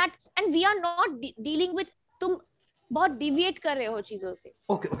not that, and we are not dealing with, तुम बहुत डिविएट कर रहे हो चीजों से.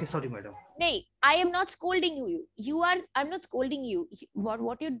 Okay sorry madam. नहीं, I am not scolding you are, I am not scolding you.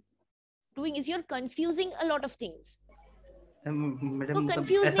 What you doing is you are confusing a lot of things. Madam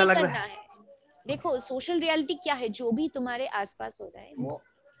confuse नहीं करना है. देखो, सोशल रियलिटी क्या है, जो भी तुम्हारे आसपास हो रहा है, वो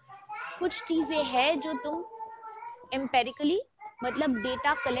कुछ चीजें हैं जो तुम एम्पेरिकली, मतलब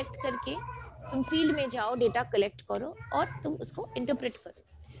डेटा कलेक्ट करके, तुम फील्ड में जाओ, डेटा कलेक्ट करो और तुम उसको इंटरप्रेट करो.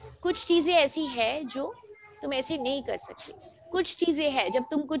 कुछ चीजें ऐसी है जो तुम ऐसे नहीं कर सकते. कुछ चीजें हैं जब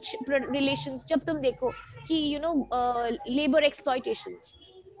तुम कुछ रिलेशंस, जब तुम देखो कि लेबर एक्सप्लॉयटेशंस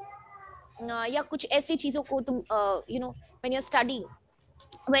या कुछ ऐसी चीजों को तुम when you are studying,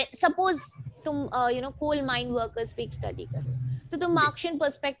 suppose तुम कोल माइन वर्कर्स पे स्टडी करो, तो तुम मार्क्सियन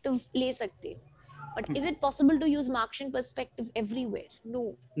पर्सपेक्टिव ले सकते हो. But is it possible to use Marxian perspective everywhere?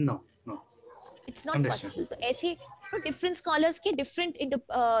 No, it's not possible. तो ऐसे डिफरेंट स्कॉलर्स के डिफरेंट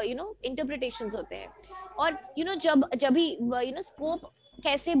इंटरप्रिटेशंस होते हैं. और जब भी स्कोप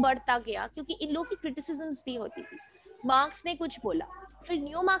कैसे बढ़ता गया, क्योंकि इन लोगों की क्रिटिसिज्म्स भी होती थी. मार्क्स ने कुछ बोला, फिर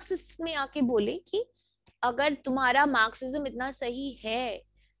न्यू मार्क्सिस्ट में आके बोले कि अगर तुम्हारा मार्क्सिज्म इतना सही है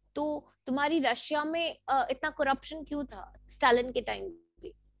तो तुम्हारी रशिया में इतना करप्शन क्यों था स्टालिन के टाइम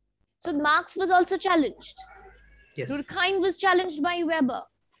पे. सो marks was also challenged. Durkheim was challenged by Weber.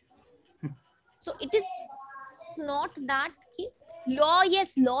 So it is not that कि law,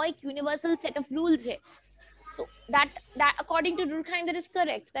 yes, law एक universal set of rules है. So that according to Durkheim that is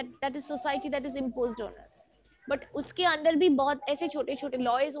correct, that is society that is imposed on us. But उसके अंदर भी बहुत ऐसे छोटे छोटे,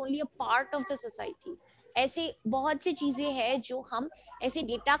 law is only a part of the society. ऐसे बहुत सी चीजें हैं जो हम ऐसे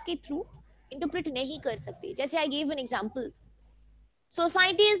डेटा के थ्रू इंटरप्रेट नहीं कर सकते. जैसे I give an example,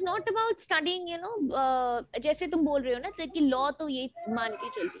 society is not about studying, जैसे तुम बोल रहे हो ना कि लॉ तो ये मान के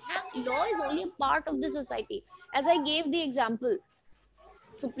चलती है, law is only a part of the society. As I gave the example,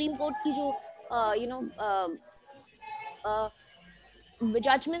 supreme court की जो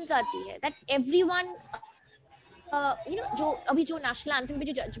जजमेंट्स आती है, दैट एवरीवन जो अभी जो नेशनल एंथम पे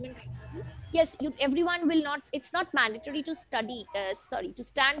जो जजमेंट है, yes, everyone will not, it's not mandatory to study to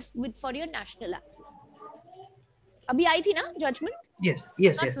stand with for your national anthem. अभी आई थी ना जजमेंट?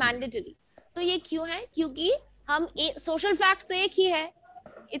 yes not mandatory. तो ये क्यों है? क्योंकि हम सोशल फैक्ट तो एक ही है,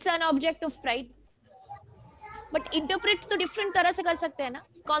 it's an object of pride, but interpret तो डिफरेंट तरह से कर सकते हैं ना.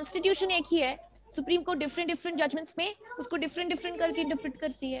 कॉन्स्टिट्यूशन एक ही है, सुप्रीम कोर्ट डिफरेंट जजमेंट्स में उसको डिफरेंट करके इंटरप्रेट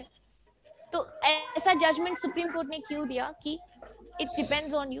करती है. तो ऐसा जजमेंट सुप्रीम कोर्ट ने क्यों दिया कि इट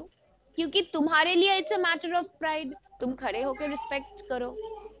डिपेंड्स ऑन यू, क्योंकि तुम्हारे लिए it's a matter of pride, तुम खड़े होकर रिस्पेक्ट करो.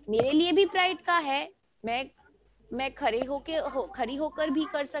 मेरे लिए भी प्राइड का है, मैं खड़ी होकर भी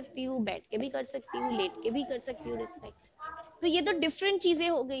कर सकती हूँ, बैठ के भी कर सकती हूँ, लेट के भी कर सकती हूँ रिस्पेक्ट. तो ये तो डिफरेंट चीजें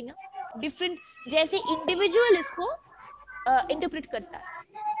हो गई ना, डिफरेंट, जैसे इंडिविजुअल इसको इंटरप्रेट करता है,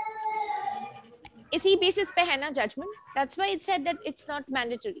 इसी बेसिस पे है ना judgement. That's why it said that it's not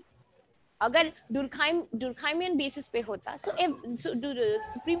mandatory. अगर Durkheimian बेसिस पे होता, so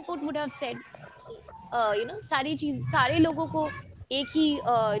supreme court would have said सारे लोगों को एक ही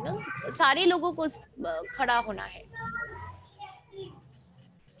सारे लोगों को खड़ा होना है.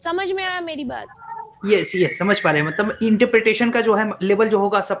 समझ में आया मेरी बात? यस समझ पा रहे हैं. मतलब इंटरप्रिटेशन का जो है लेवल जो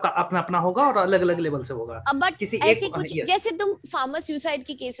होगा सबका अपना अपना होगा और अलग अलग लेवल से होगा. बट किसी ऐसे कुछ जैसे तुम फार्मर सुसाइड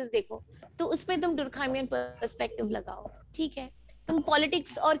की केसेस देखो, तो उसमें तुम Durkheimian पर्सपेक्टिव लगाओ, ठीक है. तुम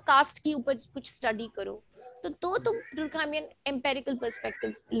पॉलिटिक्स और कास्ट के ऊपर कुछ स्टडी करो, तो तुम Durkheimian एम्पेरिकल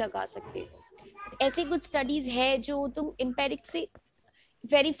पर्सपेक्टिव्स लगा सकते हो. ऐसे कुछ स्टडीज है जो तुम एम्पेरिक से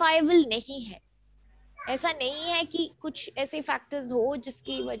वेरीफाइबल नहीं है. ऐसा नहीं है कि कुछ ऐसे फैक्टर्स हो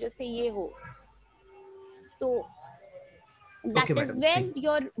जिसकी वजह से ये हो. तो that is where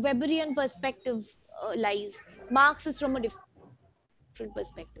your Weberian perspective lies. Marx is from a different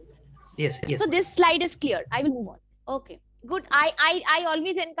perspective. Yes. So this slide is clear. I will move on. Okay. Good. I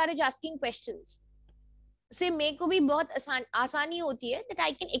always encourage asking questions. से मेरे को भी बहुत आसानी होती है that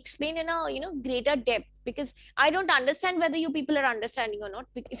I can explain in a greater depth, because I don't understand whether you people are understanding or not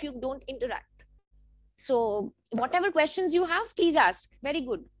if you don't interact. So whatever questions you have, please ask. Very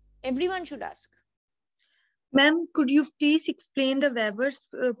good. Everyone should ask. Ma'am, could you please explain the Weber's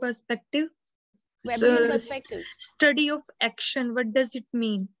perspective? Weberian perspective. Study of action. What does it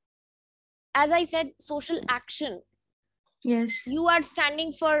mean? As I said, social action. Yes. You are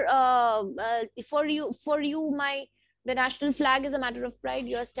standing for the national flag is a matter of pride.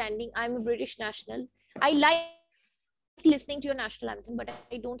 You are standing. I'm a British national. I like listening to your national anthem, but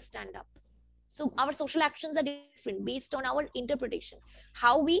I don't stand up. So our social actions are different based on our interpretation,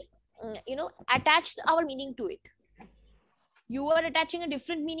 how we attach our meaning to it. You are attaching a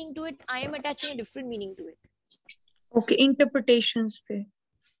different meaning to it. I am attaching a different meaning to it. Okay, interpretations pe.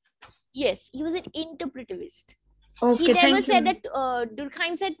 Yes, he was an interpretivist. Okay, He never thank said you. that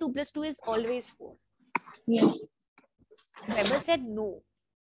Durkheim said 2 + 2 is always 4. Yes. Weber said no.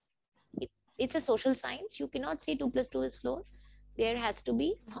 It's a social science. You cannot say 2 + 2 is 4. There has to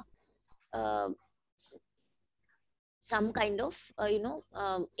be some kind of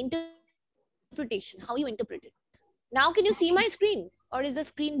interpretation, how you interpret it. Now can you see my screen, or is the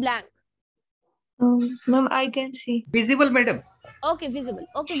screen blank? Ma'am, I can see. Visible, madam. Okay, visible.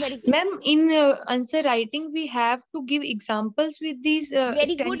 Okay, very good. Ma'am, in answer writing, we have to give examples with these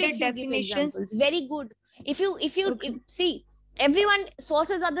Very good standard if you definitions. give examples. Very good. If see, everyone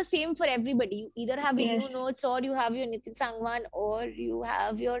sources are the same for everybody. You either have Yes. Ignu notes, or you have your Nitin Sangwan, or you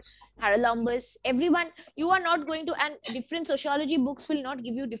have your Haralambus. Everyone, you are not going to, and different sociology books will not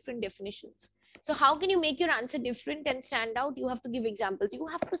give you different definitions. So how can you make your answer different and stand out? You have to give examples. You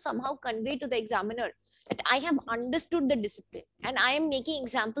have to somehow convey to the examiner that I have understood the discipline and I am making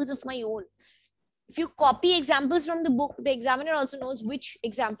examples of my own. If you copy examples from the book, the examiner also knows which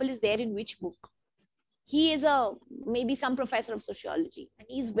example is there in which book. He is maybe some professor of sociology and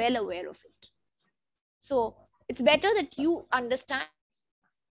he's well aware of it. So it's better that you understand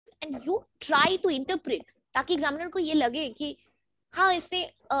and you try to interpret, ताकि examiner को ये लगे कि हाँ इसने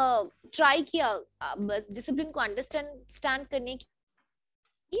try किया discipline को understand करने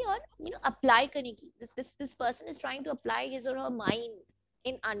की और apply करने की. This person is trying to apply his or her mind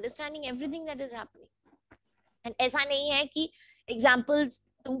in understanding everything that is happening. And ऐसा नहीं है कि examples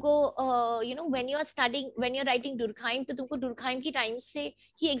तुमको when you are studying, when you are writing Durkheim, तो तुमको Durkheim की time से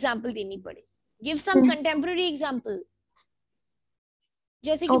ही example देनी पड़े. Give some contemporary example.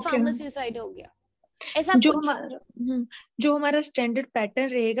 जैसे कि farmer suicide हो गया. ऐसा जो हमारा स्टैंडर्ड पैटर्न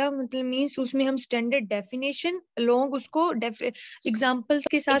रहेगा, मतलब मींस उसमें हम स्टैंडर्ड डेफिनेशन लोग उसको एग्जांपल्स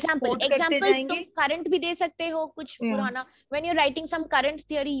के साथ सपोर्ट करते जाएंगे. तुम करंट भी दे सकते हो कुछ पुराना. When you're writing some current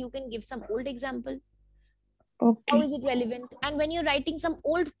theory, you can give some old example. Okay. How is it relevant? And when you're writing some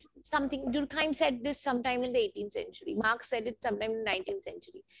old something, Durkheim said this sometime in the 18th century. Marx said it sometime in the 19th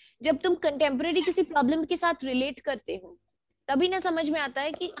century. जब तुम contemporary किसी problem के साथ relate करते हो, तभी ना समझ में आता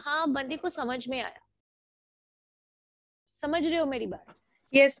है कि हाँ बंदे को समझ में आया. समझ रहे हो मेरी बात?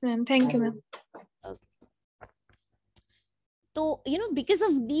 Yes, ma'am. Thank you, ma'am. Okay. So, because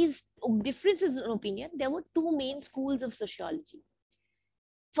of these differences in opinion, there were two main schools of sociology.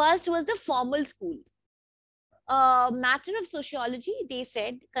 First was the formal school. Matter of sociology, they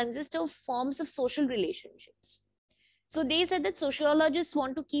said, consists of forms of social relationships. So they said that sociologists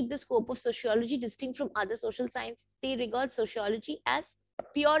want to keep the scope of sociology distinct from other social sciences. They regard sociology as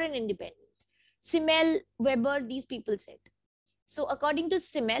pure and independent. Simmel, Weber, these people said. So according to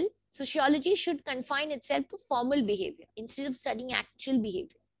Simmel, sociology should confine itself to formal behavior instead of studying actual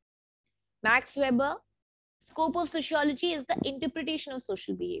behavior. Max Weber, scope of sociology is the interpretation of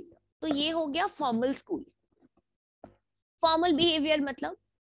social behavior. So ये हो गया formal school. Formal behavior matlab,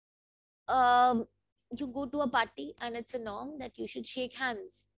 you go to a party and it's a norm that you should shake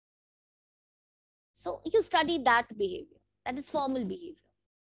hands. So you study that behavior. That is formal behavior.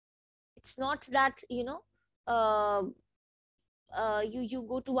 It's not that, you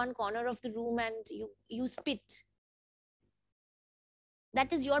go to one corner of the room and you spit.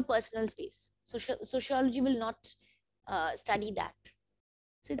 That is your personal space. Sociology will not study that.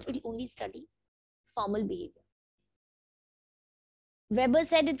 So it will only study formal behavior. Weber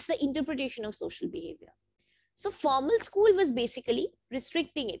said it's the interpretation of social behavior. So formal school was basically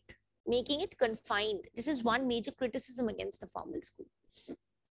restricting it, making it confined. This is one major criticism against the formal school.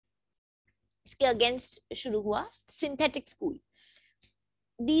 इसके against शुरू हुआ synthetic school.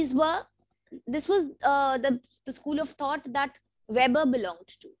 This was the school of thought that Weber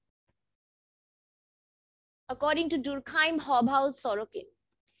belonged to. According to Durkheim, Hobhouse, Sorokin,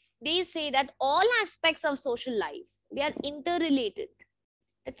 they say that all aspects of social life, they are interrelated.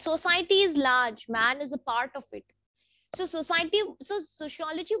 That society is large, man is a part of it. So sociology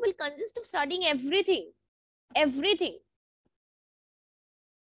will consist of studying everything.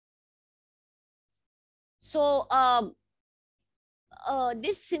 So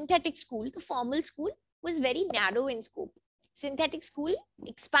this synthetic school, the formal school, was very narrow in scope. Synthetic school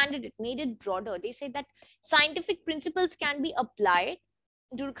expanded it, made it broader. They said that scientific principles can be applied.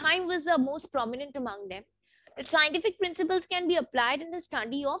 Durkheim was the most prominent among them. That scientific principles can be applied in the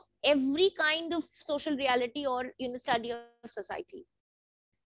study of every kind of social reality or in the study of society.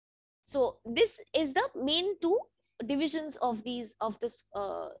 So this is the main two divisions of these of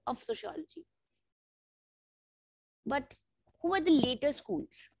sociology. But who are the later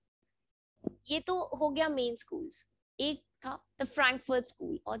schools? ये तो हो गया main schools. एक था the Frankfurt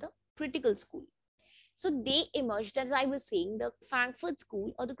School or the critical school. So they emerged, as I was saying, the Frankfurt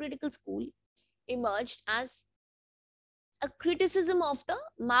School or the critical school emerged as a criticism of the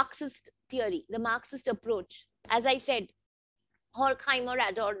Marxist theory, the Marxist approach. As I said, Horkheimer,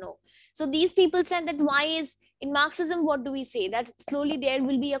 Adorno. So these people said that why is in Marxism, what do we say? That slowly there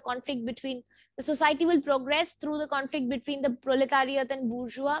will be a conflict between the society will progress through the conflict between the proletariat and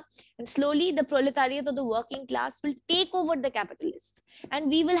bourgeois, and slowly the proletariat or the working class will take over the capitalists, and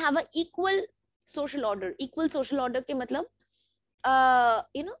we will have an equal social order. Equal social order ke matlab,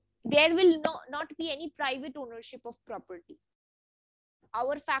 there will not be any private ownership of property.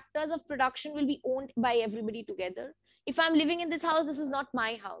 Our factors of production will be owned by everybody together. If I'm living in this house, this is not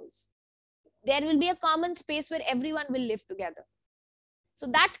my house. There will be a common space where everyone will live together. So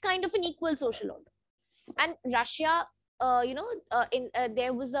that kind of an equal social order. And Russia,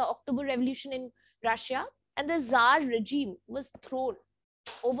 there was the October Revolution in Russia, and the Tsar regime was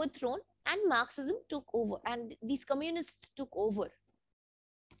overthrown, and Marxism took over, and these communists took over.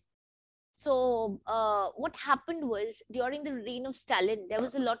 So what happened was, during the reign of Stalin, there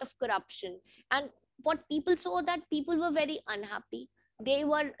was a lot of corruption, and what people saw, that people were very unhappy. They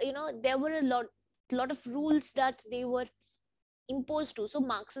were, there were a lot of rules that they were imposed to. So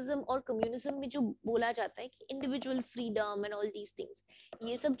Marxism or communism में जो बोला जाता है कि individual freedom and all these things,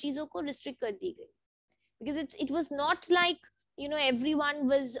 ये सब चीजों को restrict कर दी गई, because it was not like everyone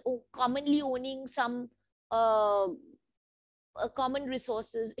was commonly owning some common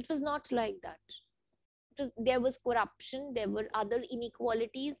resources. It was not like that. There was corruption, there were other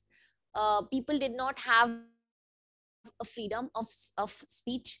inequalities. People did not have a freedom of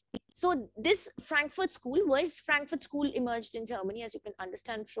speech. So this Frankfurt School emerged in Germany, as you can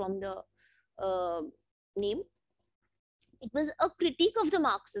understand from the name. It was a critique of the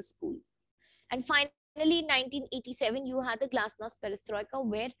Marxist school. And finally, in 1987, you had the Glasnost Perestroika,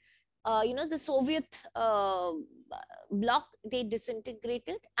 where the Soviet bloc, they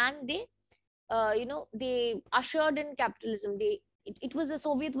disintegrated, and they they ushered in capitalism. It was, the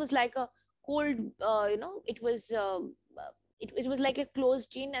Soviet was like a cold, it was like a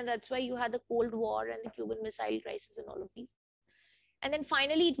closed chain, and that's why you had the Cold War and the Cuban Missile Crisis and all of these. And then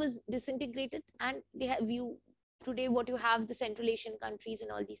finally it was disintegrated, and they have today what you have, the Central Asian countries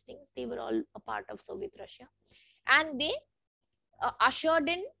and all these things, they were all a part of Soviet Russia, and they ushered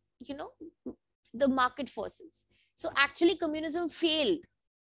in the market forces. So actually communism failed.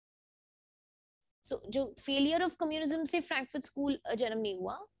 So जो failure of communism से Frankfurt School जन्म नहीं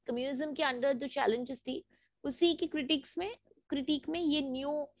हुआ. Communism के अंदर जो challenges थी, उसी की critique में ये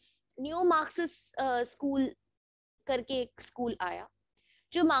neo Marxist school करके एक school आया,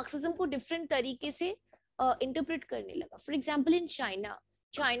 जो Marxism को different तरीके से interpret करने लगा. For example, in China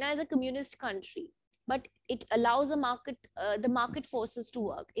is a communist country, but it allows the market forces to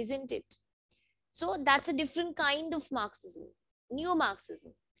work, isn't it? So that's a different kind of Marxism,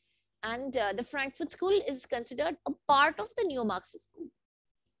 neo-Marxism. And the Frankfurt School is considered a part of the neo-Marxist school.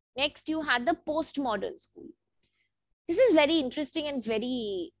 Next, you had the postmodern school. This is very interesting and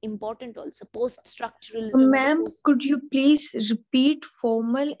very important also, post-structuralism. Ma'am, could you please repeat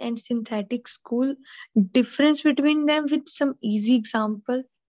formal and synthetic school, difference between them with some easy example?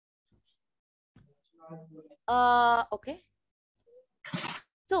 Okay.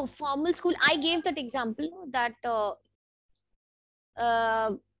 So formal school, I gave that example that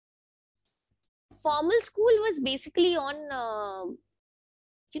formal school was basically on,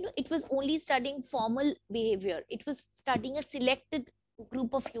 it was only studying formal behavior. It was studying a selected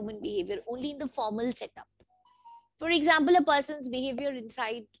group of human behavior only in the formal setup. For example, a person's behavior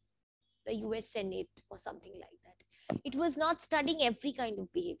inside the US Senate or something like that. It was not studying every kind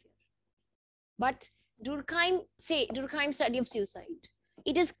of behavior. But Durkheim study of suicide.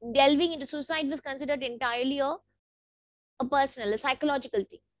 It is delving into suicide was considered entirely a personal, a psychological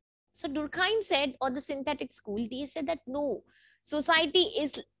thing. So Durkheim said, or the synthetic school, they said that no, society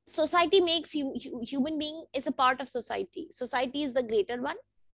makes human being is a part of society. Society is the greater one.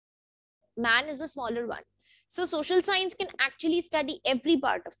 Man is the smaller one. So social science can actually study every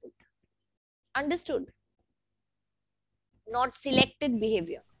part of it. Understood? Not selected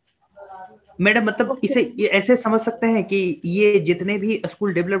behavior. Madam मतलब इसे ऐसे समझ सकते हैं कि ये जितने भी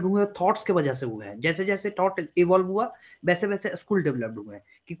स्कूल डेवलप्ड हुए थॉट्स के वजह से हुए हैं, जैसे जैसे थॉट इवॉल्व हुआ वैसे वैसे स्कूल डेवलप्ड हुए हैं,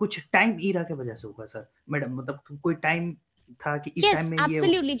 कि कुछ टाइम ईरा के वजह से हुआ सर मैडम, मतलब कोई टाइम था कि इस टाइम यस में ये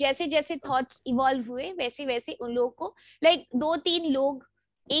एब्सोल्युटली, जैसे जैसे थॉट्स इवॉल्व हुए वैसे वैसे उन लोगों को लाइक 2-3 लोग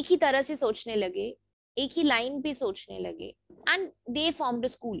एक ही तरह से सोचने लगे, एक ही लाइन पे सोचने लगे, and they formed a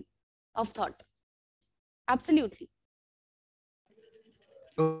school of thought. Absolutely.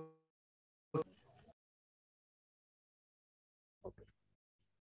 Okay.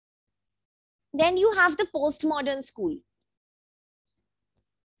 Then you have the postmodern school.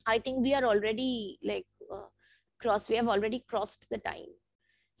 I think we are already like we have already crossed the time.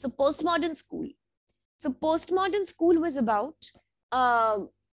 So postmodern school. So postmodern school was about,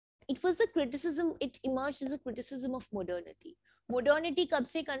 it was the criticism, it emerged as a criticism of modernity. Modernity कब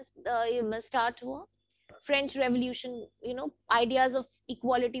से start हुआ? French Revolution, you know, ideas of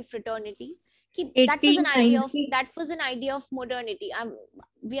equality, fraternity. That was an idea of modernity.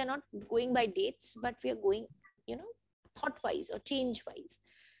 We are not going by dates, but we are going, you know, thought-wise or change-wise.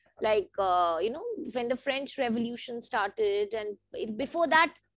 Like, you know, when the French Revolution started, and before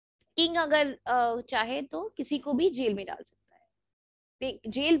that, king अगर चाहे तो किसी को भी jail में डाल सकता है। देख,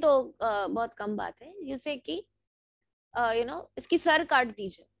 जेल तो बहुत कम बात है, जैसे कि यू नो इसकी सर काट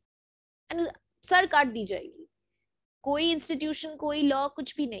दीजिए एंड सर काट दी जाएगी। कोई इंस्टीट्यूशन, कोई लॉ,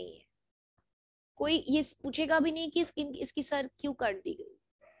 कुछ भी नहीं है, कोई ये पूछेगा भी नहीं कि इसकी सर क्यों काट दी गई।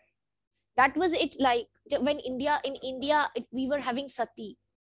 That was it. Like when in India we were having sati,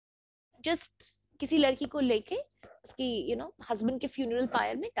 just किसी लड़की को लेके उसकी you know husband के funeral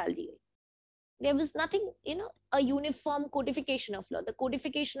pyre में डाल दी गई। There was nothing, you know, a uniform codification of law, the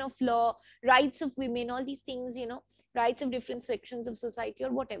codification of law, rights of women, all these things, you know, rights of different sections of society or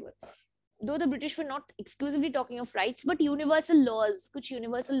whatever. Though the British were not exclusively talking of rights, but universal laws, kuch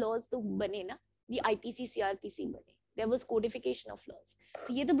universal laws to bane na, the IPC, CRPC bane. There was codification of laws.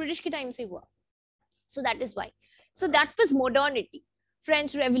 So ye to British ke time se hua. So that is why. So that was modernity.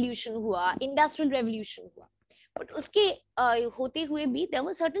 French Revolution hua, Industrial Revolution hua. But uske hote hue bhi, there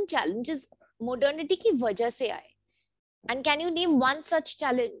were certain challenges modernity की वजह से आए। And can you name one such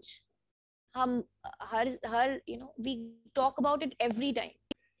challenge? हम हर you know we talk about it every time.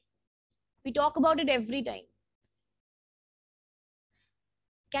 We talk about it every time.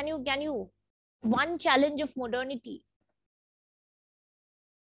 Can you one challenge of modernity?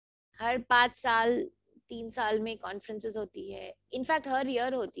 हर 5 साल 3 साल में conferences होती है, इनफैक्ट हर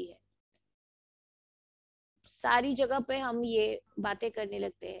ईयर होती है। सारी जगह पे हम ये बातें करने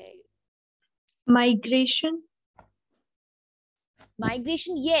लगते हैं। Migration,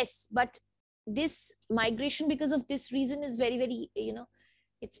 yes, but this migration, because of this reason, is very, very, you know,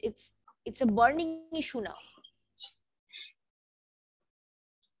 it's a burning issue now.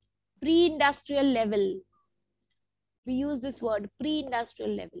 Pre-industrial level, we use this word,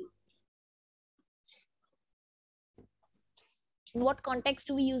 pre-industrial level. In what context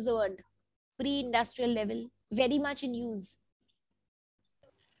do we use the word pre-industrial level? Very much in use.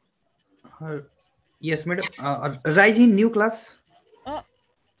 Yes, madam. Rise in new class.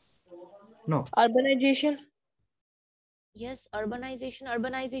 No. Urbanization. Yes, urbanization.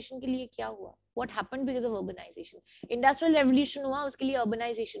 Urbanization के लिए क्या हुआ? What happened because of urbanization? Industrial revolution हुआ, उसके लिए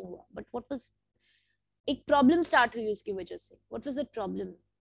urbanization हुआ. But what was? एक problem start हुई उसकी वजह से. What was the problem?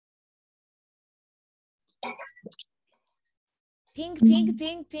 Think.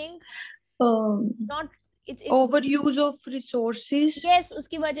 Not. It's overuse of resources. Yes,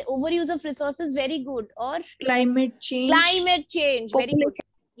 उसकी वजह overuse of resources, very good. और climate change. Very good.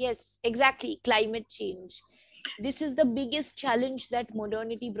 Yes, exactly. Climate change. This is the biggest challenge that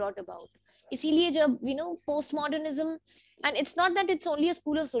modernity brought about. इसीलिए जब you know postmodernism, and it's not that it's only a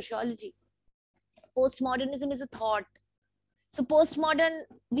school of sociology. Postmodernism is a thought. So postmodern,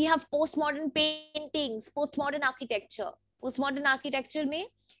 we have postmodern paintings, postmodern architecture. Postmodern architecture में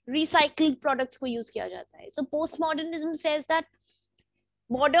recycled products को use किया जाता है. So postmodernism says that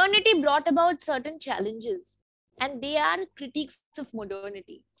modernity brought about certain challenges, and they are critiques of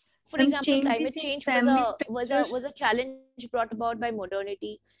modernity. For example, climate change was a challenge brought about by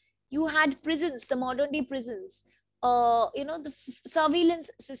modernity. You had prisons, the modern day prisons. You know, the surveillance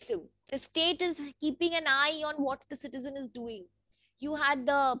system. The state is keeping an eye on what the citizen is doing. You had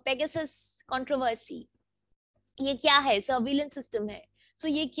the Pegasus controversy. ये क्या है? Surveillance system है. So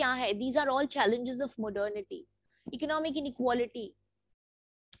ये क्या है? These are all challenges of modernity. Economic inequality.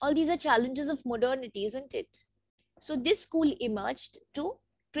 All these are challenges of modernity, isn't it? So this school emerged to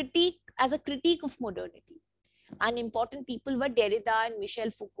critique, as a critique of modernity. And important people were Derrida and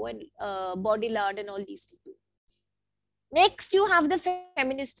Michel Foucault and Baudrillard and all these people. Next, you have the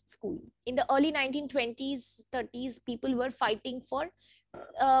feminist school. In the early 1920s, 30s, people were fighting for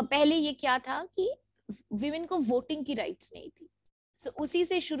पहले ये क्या था कि women को voting की rights नहीं थी. So उसी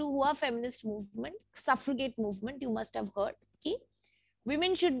से शुरू हुआ feminist movement, suffragette movement. You must have heard कि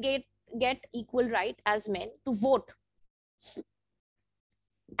women should get equal right as men to vote.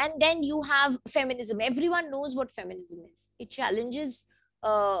 And then you have feminism. Everyone knows what feminism is. It challenges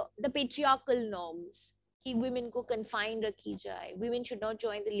the patriarchal norms. कि women को confined रखी जाए, women should not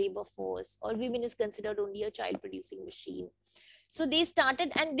join the labor force, or women is considered only a child producing machine. So they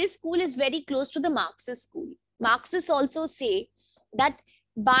started, and this school is very close to the Marxist school. Marxists also say that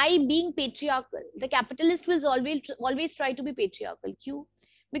by being patriarchal, the capitalist will always try to be patriarchal. Kyun?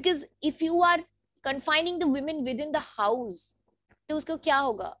 Because if you are confining the women within the house, तो उसको क्या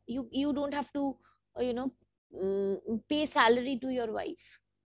होगा? You don't have to pay salary to your wife.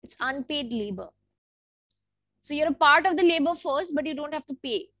 It's unpaid labor. So you're a part of the labor force, but you don't have to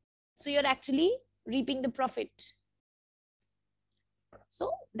pay. So you're actually reaping the profit.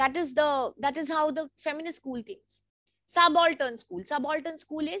 So that is how the feminist school thinks. Subaltern school. Subaltern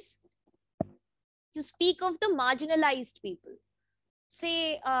school is, you speak of the marginalized people.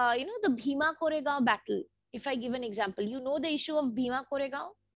 Say, the Bhima Koregaon battle. If I give an example, you know the issue of Bhima Koregaon?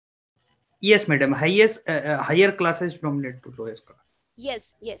 Yes, madam. Higher classes dominate to lower class.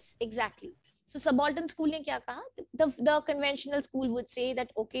 Yes, exactly. So subaltern school ने क्या कहा? The conventional school would say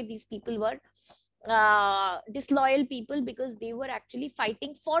that okay, these people were disloyal people because they were actually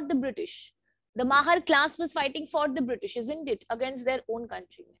fighting for the British. The Mahar class was fighting for the British, isn't it, against their own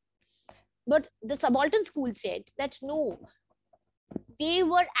countrymen. But the subaltern school said that no, they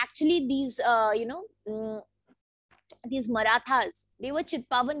were actually these these Marathas. They were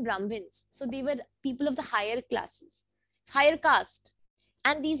Chitpavan Brahmins, so they were people of the higher classes, higher caste.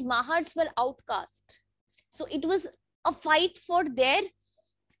 And these Mahars were outcast. So it was a fight for their,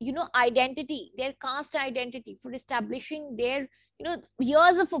 identity, their caste identity, for establishing their,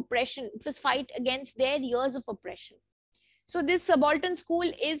 years of oppression. It was fight against their years of oppression. So this subaltern school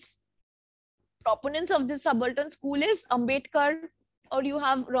is, proponents of this subaltern school is Ambedkar, or you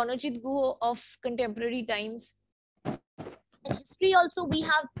have Ronojit Guho of contemporary times. In history also, we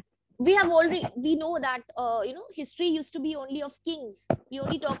know that history used to be only of kings. We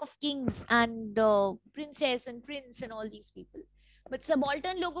only talk of kings and princess and prince and all these people. But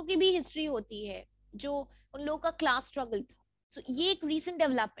subaltern लोगों की भी history होती है, जो उन लोगों का class struggle था. So ये एक recent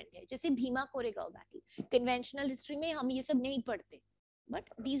development है, जैसे Bhima Koregaon battle. Conventional history में हम ये सब नहीं पढ़ते. But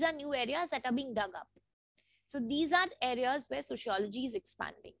these are new areas that are being dug up. So these are areas where sociology is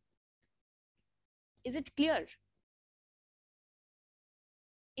expanding. Is it clear?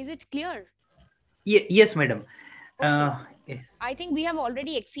 Is it clear? Yes, madam. Okay. I think we have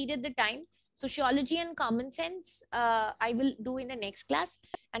already exceeded the time. Sociology and common sense, I will do in the next class,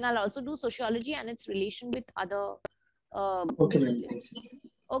 and I'll also do sociology and its relation with other disciplines.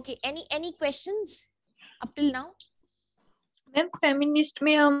 Okay. Any questions up till now? Ma'am feminist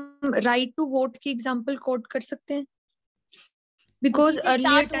में हम right to vote की example coat कर सकते हैं? Because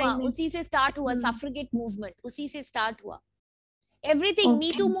earlier time उसी से start हुआ सफरगेट movement, उसी से स्टार्ट हुआ. Everything,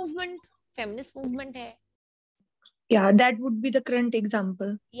 Me Too movement, feminist movement है. Yeah, that would be the current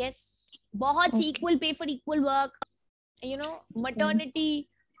example. Yes, बहुत सी equal pay for equal work, maternity,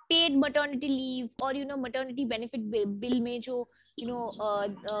 paid maternity leave, और maternity benefit bill में जो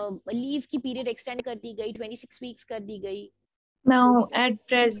leave की period extend कर दी गई, 26 weeks कर दी गई. Now at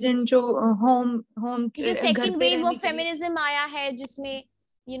present जो home जो second wave of feminism आया है, जिसमें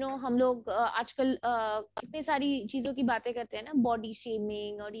हम लोग आजकल कितनी सारी चीजों की बातें करते हैं ना, बॉडी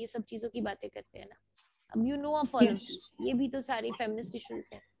शेमिंग और ये सब चीजों की बातें करते हैं ना. अब ऑफ ऑल ऑफ दिस, ये भी तो सारे फेमिनिस्ट इश्यूज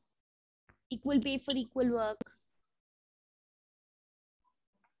हैं. Equal pay for equal work,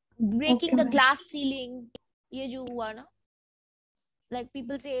 breaking the glass ceiling, ये जो हुआ ना, like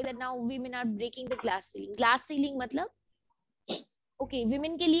people say that now women are breaking the glass ceiling. Glass ceiling मतलब ओके,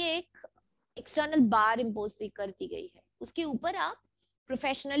 वीमेन के लिए एक एक्सटर्नल बार इम्पोज कर दी गई है, उसके ऊपर आप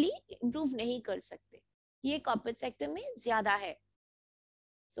प्रोफेशनली इम्प्रूव नहीं कर सकते. ये कॉर्पोरेट सेक्टर में ज्यादा है,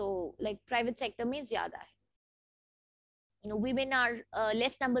 सो लाइक प्राइवेट सेक्टर में ज्यादा है. Women are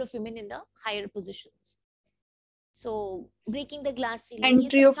less number of women in the higher positions. So breaking the glass ceiling.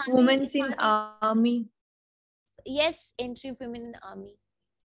 Entry of women in army. Yes, entry of women in army.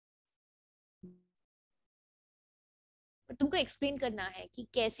 तुमको explain करना है कि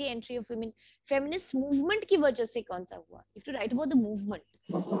कैसे entry of women feminist movement की वजह से कौन सा हुआ. You have to right about the movement,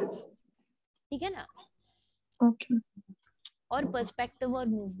 ठीक है ना? ओके. और पर्सपेक्टिव और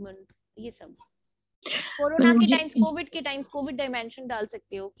मूवमेंट, ये सब कोरोना के टाइम्स, कोविड के टाइम्स, कोविड डायमेंशन डाल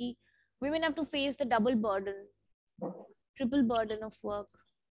सकते हो कि women have to face the double burden. Triple burden of work,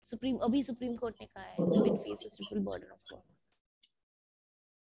 supreme court ने कहा है women face a triple burden of work.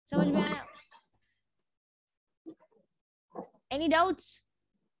 समझ में आया? Any doubts?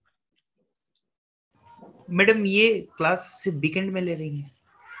 मैडम ये क्लास सिर्फ वीकेंड में ले रही हैं?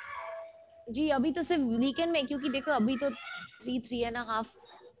 जी अभी तो सिर्फ वीकेंड में, क्योंकि देखो अभी तो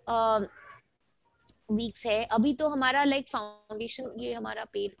 3.5 वीक्स है। अभी तो हमारा लाइक फाउंडेशन, ये हमारा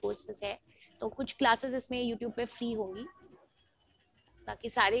पेड कोर्सेज है, तो कुछ क्लासेस इसमें यूट्यूब पे फ्री होंगी, ताकि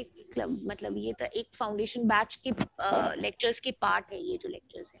सारे मतलब ये तो एक फाउंडेशन बैच के लेक्चर्स के पार्ट है ये जो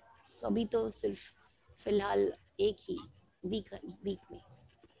लेक्चर्स है। तो अभी तो सिर्फ फिलहाल एक ही वीक में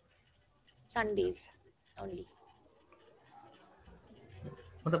संडेज ओनली।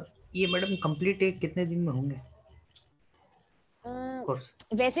 मतलब ये मैडम कंप्लीट कितने दिन में होंगे कोर्स?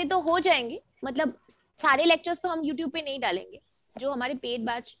 वैसे तो हो जाएंगे, मतलब सारे लेक्चर्स तो हम यूट्यूब पे नहीं डालेंगे, जो हमारे पेड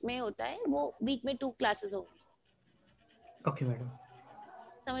बैच में होता है वो वीक में 2 क्लासेस होंगे। ओके मैडम,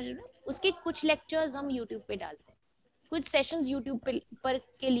 समझ रहे हो? उसके कुछ लेक्चर्स हम यूट्यूब पे डालते हैं, कुछ सेशंस यूट्यूब पर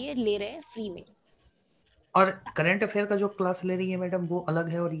के लिए ले रहे हैं फ्री में। और करंट अफेयर का जो क्लास ले रही है मैडम वो अलग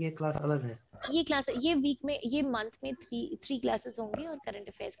है और ये क्लास अलग है? ये क्लास, ये वीक में, ये मंथ में 3 क्लासेस होंगे और करंट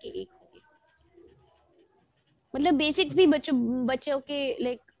अफेयर्स के 1 होंगे। मतलब बेसिक्स भी बच्चों के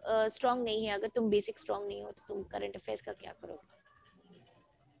लाइक स्ट्रांग नहीं है। अगर तुम बेसिक स्ट्रांग नहीं हो तो तुम करंट अफेयर्स का क्या करोगे?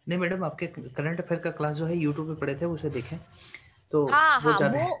 नहीं मैडम, आपके करंट अफेयर का क्लास जो है यूट्यूब पे पड़े थे, उसे देखें तो हाँ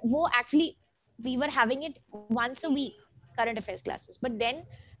ज्यादा वो actually we were having it once a week, current affairs classes, but then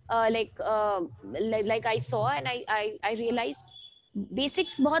like I saw and I realized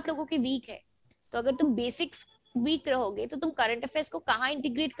basics बहुत लोगों के वीक है। तो अगर तुम बेसिक्स वीक रहोगे तो तुम करंट अफेयर्स को कहाँ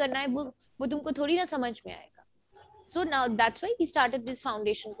इंटीग्रेट करना है वो तुमको थोड़ी ना समझ में आएगा। So now that's why we started this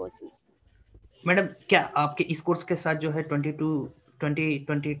foundation courses. Madam, क्या आपके इस कोर्स के साथ जो है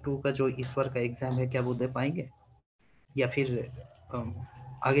 2022 का जो इस बार का एग्जाम है, क्या वो दे पाएंगे या फिर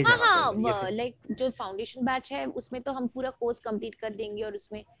आगे जाना पड़ेगा? हाँ, लाइक जो फाउंडेशन बैच है उसमें तो हम पूरा कोर्स कंप्लीट कर देंगे और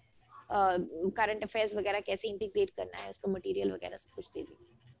उसमें करंट अफेयर्स वगैरह कैसे इंटीग्रेट करना है उसका मटेरियल वगैरह सब कुछ दे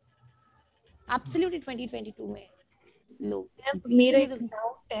देंगे। एब्सोल्युटली 2022 में लोग। मेरा एक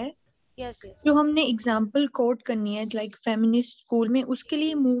डाउट है, यस जो हमने एग्जाम्पल कोट करनी है लाइक फेमिनिस्ट स्कूल में, उसके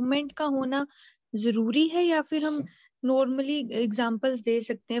लिए मूवमेंट का होना जरूरी है या फिर हम नॉर्मली एग्जांपल्स दे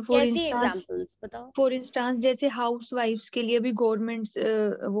सकते हैं? फॉर इंस्टांस जैसे हाउस वाइफ्स के लिए भी गवर्नमेंट्स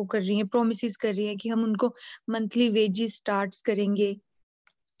वो कर रही है, प्रोमिस कर रही है कि हम उनको मंथली वेजेस स्टार्ट करेंगे।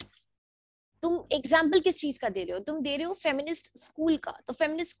 तुम एग्जाम्पल किस चीज का दे रहे हो? तुम दे रहे हो फेमिनिस्ट स्कूल का। तो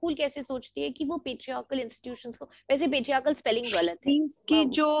फेमिनिस्ट स्कूल कैसे सोचती है कि वो पेट्रियार्कल इंस्टीट्यूशंस को, वैसे पेट्रियार्कल स्पेलिंग गलत है कि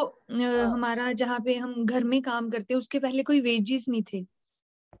जो हमारा जहाँ पे हम घर में काम करते हैं उसके पहले कोई वेजेस नहीं थे।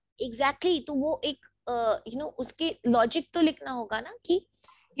 एग्जैक्टली तो वो एक उसके लॉजिक तो लिखना होगा ना कि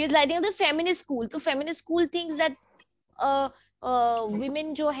he is writing the feminist school, तो feminist school thinks that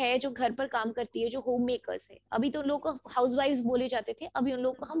women जो है, जो घर पर काम करती है, जो होम मेकर्स है, अभी तो उन लोगों को हाउसवाइफ्स बोले जाते थे, अभी उन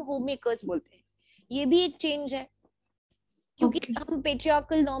लोगों को हम होम मेकर्स बोलते हैं। ये भी एक चेंज है क्योंकि हम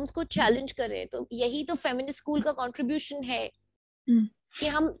पेट्रियार्कल नॉर्म्स को चैलेंज कर रहे हैं। तो यही तो फेमिनिस्ट स्कूल का कंट्रीब्यूशन है कि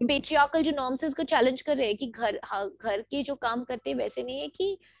हम पेट्रियार्कल जो नॉर्म्स है उसको चैलेंज कर रहे हैं कि घर के जो काम करते हैं वैसे नहीं है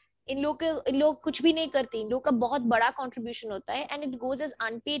कि इन लोग कुछ भी नहीं करते। इन लोग का बहुत बड़ा कंट्रीब्यूशन होता है and it goes as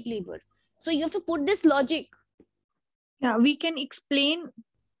unpaid labour. So you have to put this logic. Yeah, we can explain.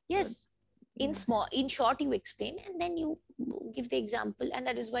 Yes, in short you explain and then you give the example, and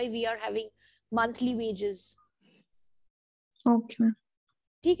that is why we are having monthly wages. Okay.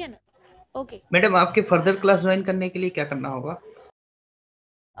 ठीक है ना? Okay. Madam, आपके further class join करने के लिए क्या करना होगा?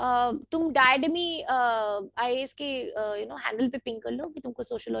 तुम डायडेमी IAS के हैंडल पे पिंग कर लो कि तुमको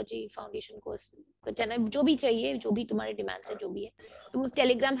सोशियोलॉजी फाउंडेशन कोर्स करना है। जो भी चाहिए, जो भी तुम्हारे डिमांड्स है, जो भी है, तुम उस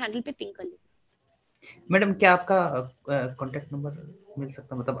टेलीग्राम हैंडल पे पिंग कर लो। मैडम, क्या आपका कांटेक्ट नंबर मिल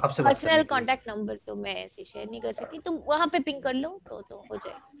सकता, मतलब आपसे पर्सनल कांटेक्ट नंबर तो मैं ऐसे शेयर नहीं कर सकती, तुम वहां पे पिंग कर लो तो हो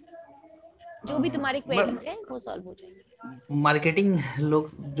जाएगा। जो भी तुम्हारी क्वेरीज है वो सॉल्व हो जाएगी। मार्केटिंग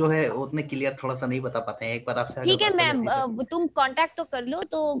लोग जो है उतने क्लियर थोड़ा सा नहीं बता पाते हैं। एक बार आपसे ठीक है, मैं तुम कांटेक्ट तो कर लो,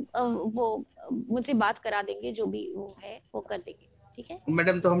 तो वो मुझसे बात करा देंगे, जो भी वो है वो कर देंगे। ठीक है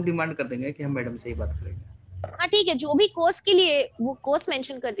मैडम, तो हम डिमांड कर देंगे कि हम मैडम से ही बात करेंगे। हाँ ठीक है, जो भी कोर्स के लिए वो कोर्स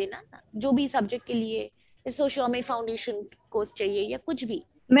मेंशन कर देना, जो भी सब्जेक्ट के लिए, सोशियोलॉजी फाउंडेशन कोर्स चाहिए या कुछ भी।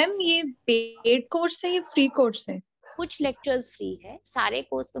 मैम, ये पेड कोर्स है या फ्री कोर्स है? कुछ लेक्चर्स फ्री है, सारे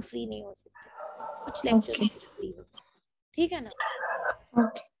कोर्स तो फ्री नहीं हो सकते, कुछ लेक्चर्स फ्री है। ठीक है ना?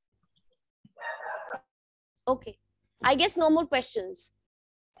 Okay, I guess no more questions.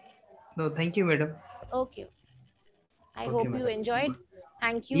 No, thank you madam. Okay, I hope you enjoyed.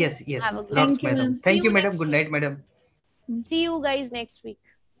 Thank you. Yes. Have a good Lots, madam. Thank you, madam. Good night, madam. See you guys next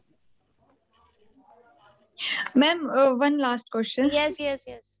week. Ma'am, one last question. Yes.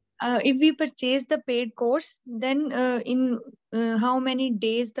 If we purchase the paid course, then in how many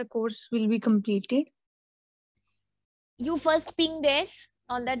days the course will be completed? You first ping there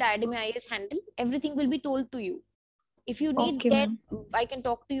on the Diademy IAS handle. Everything will be told to you. If you need Okay, that, ma'am. I can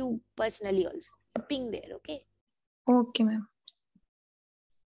talk to you personally also. Ping there, okay? Okay, ma'am.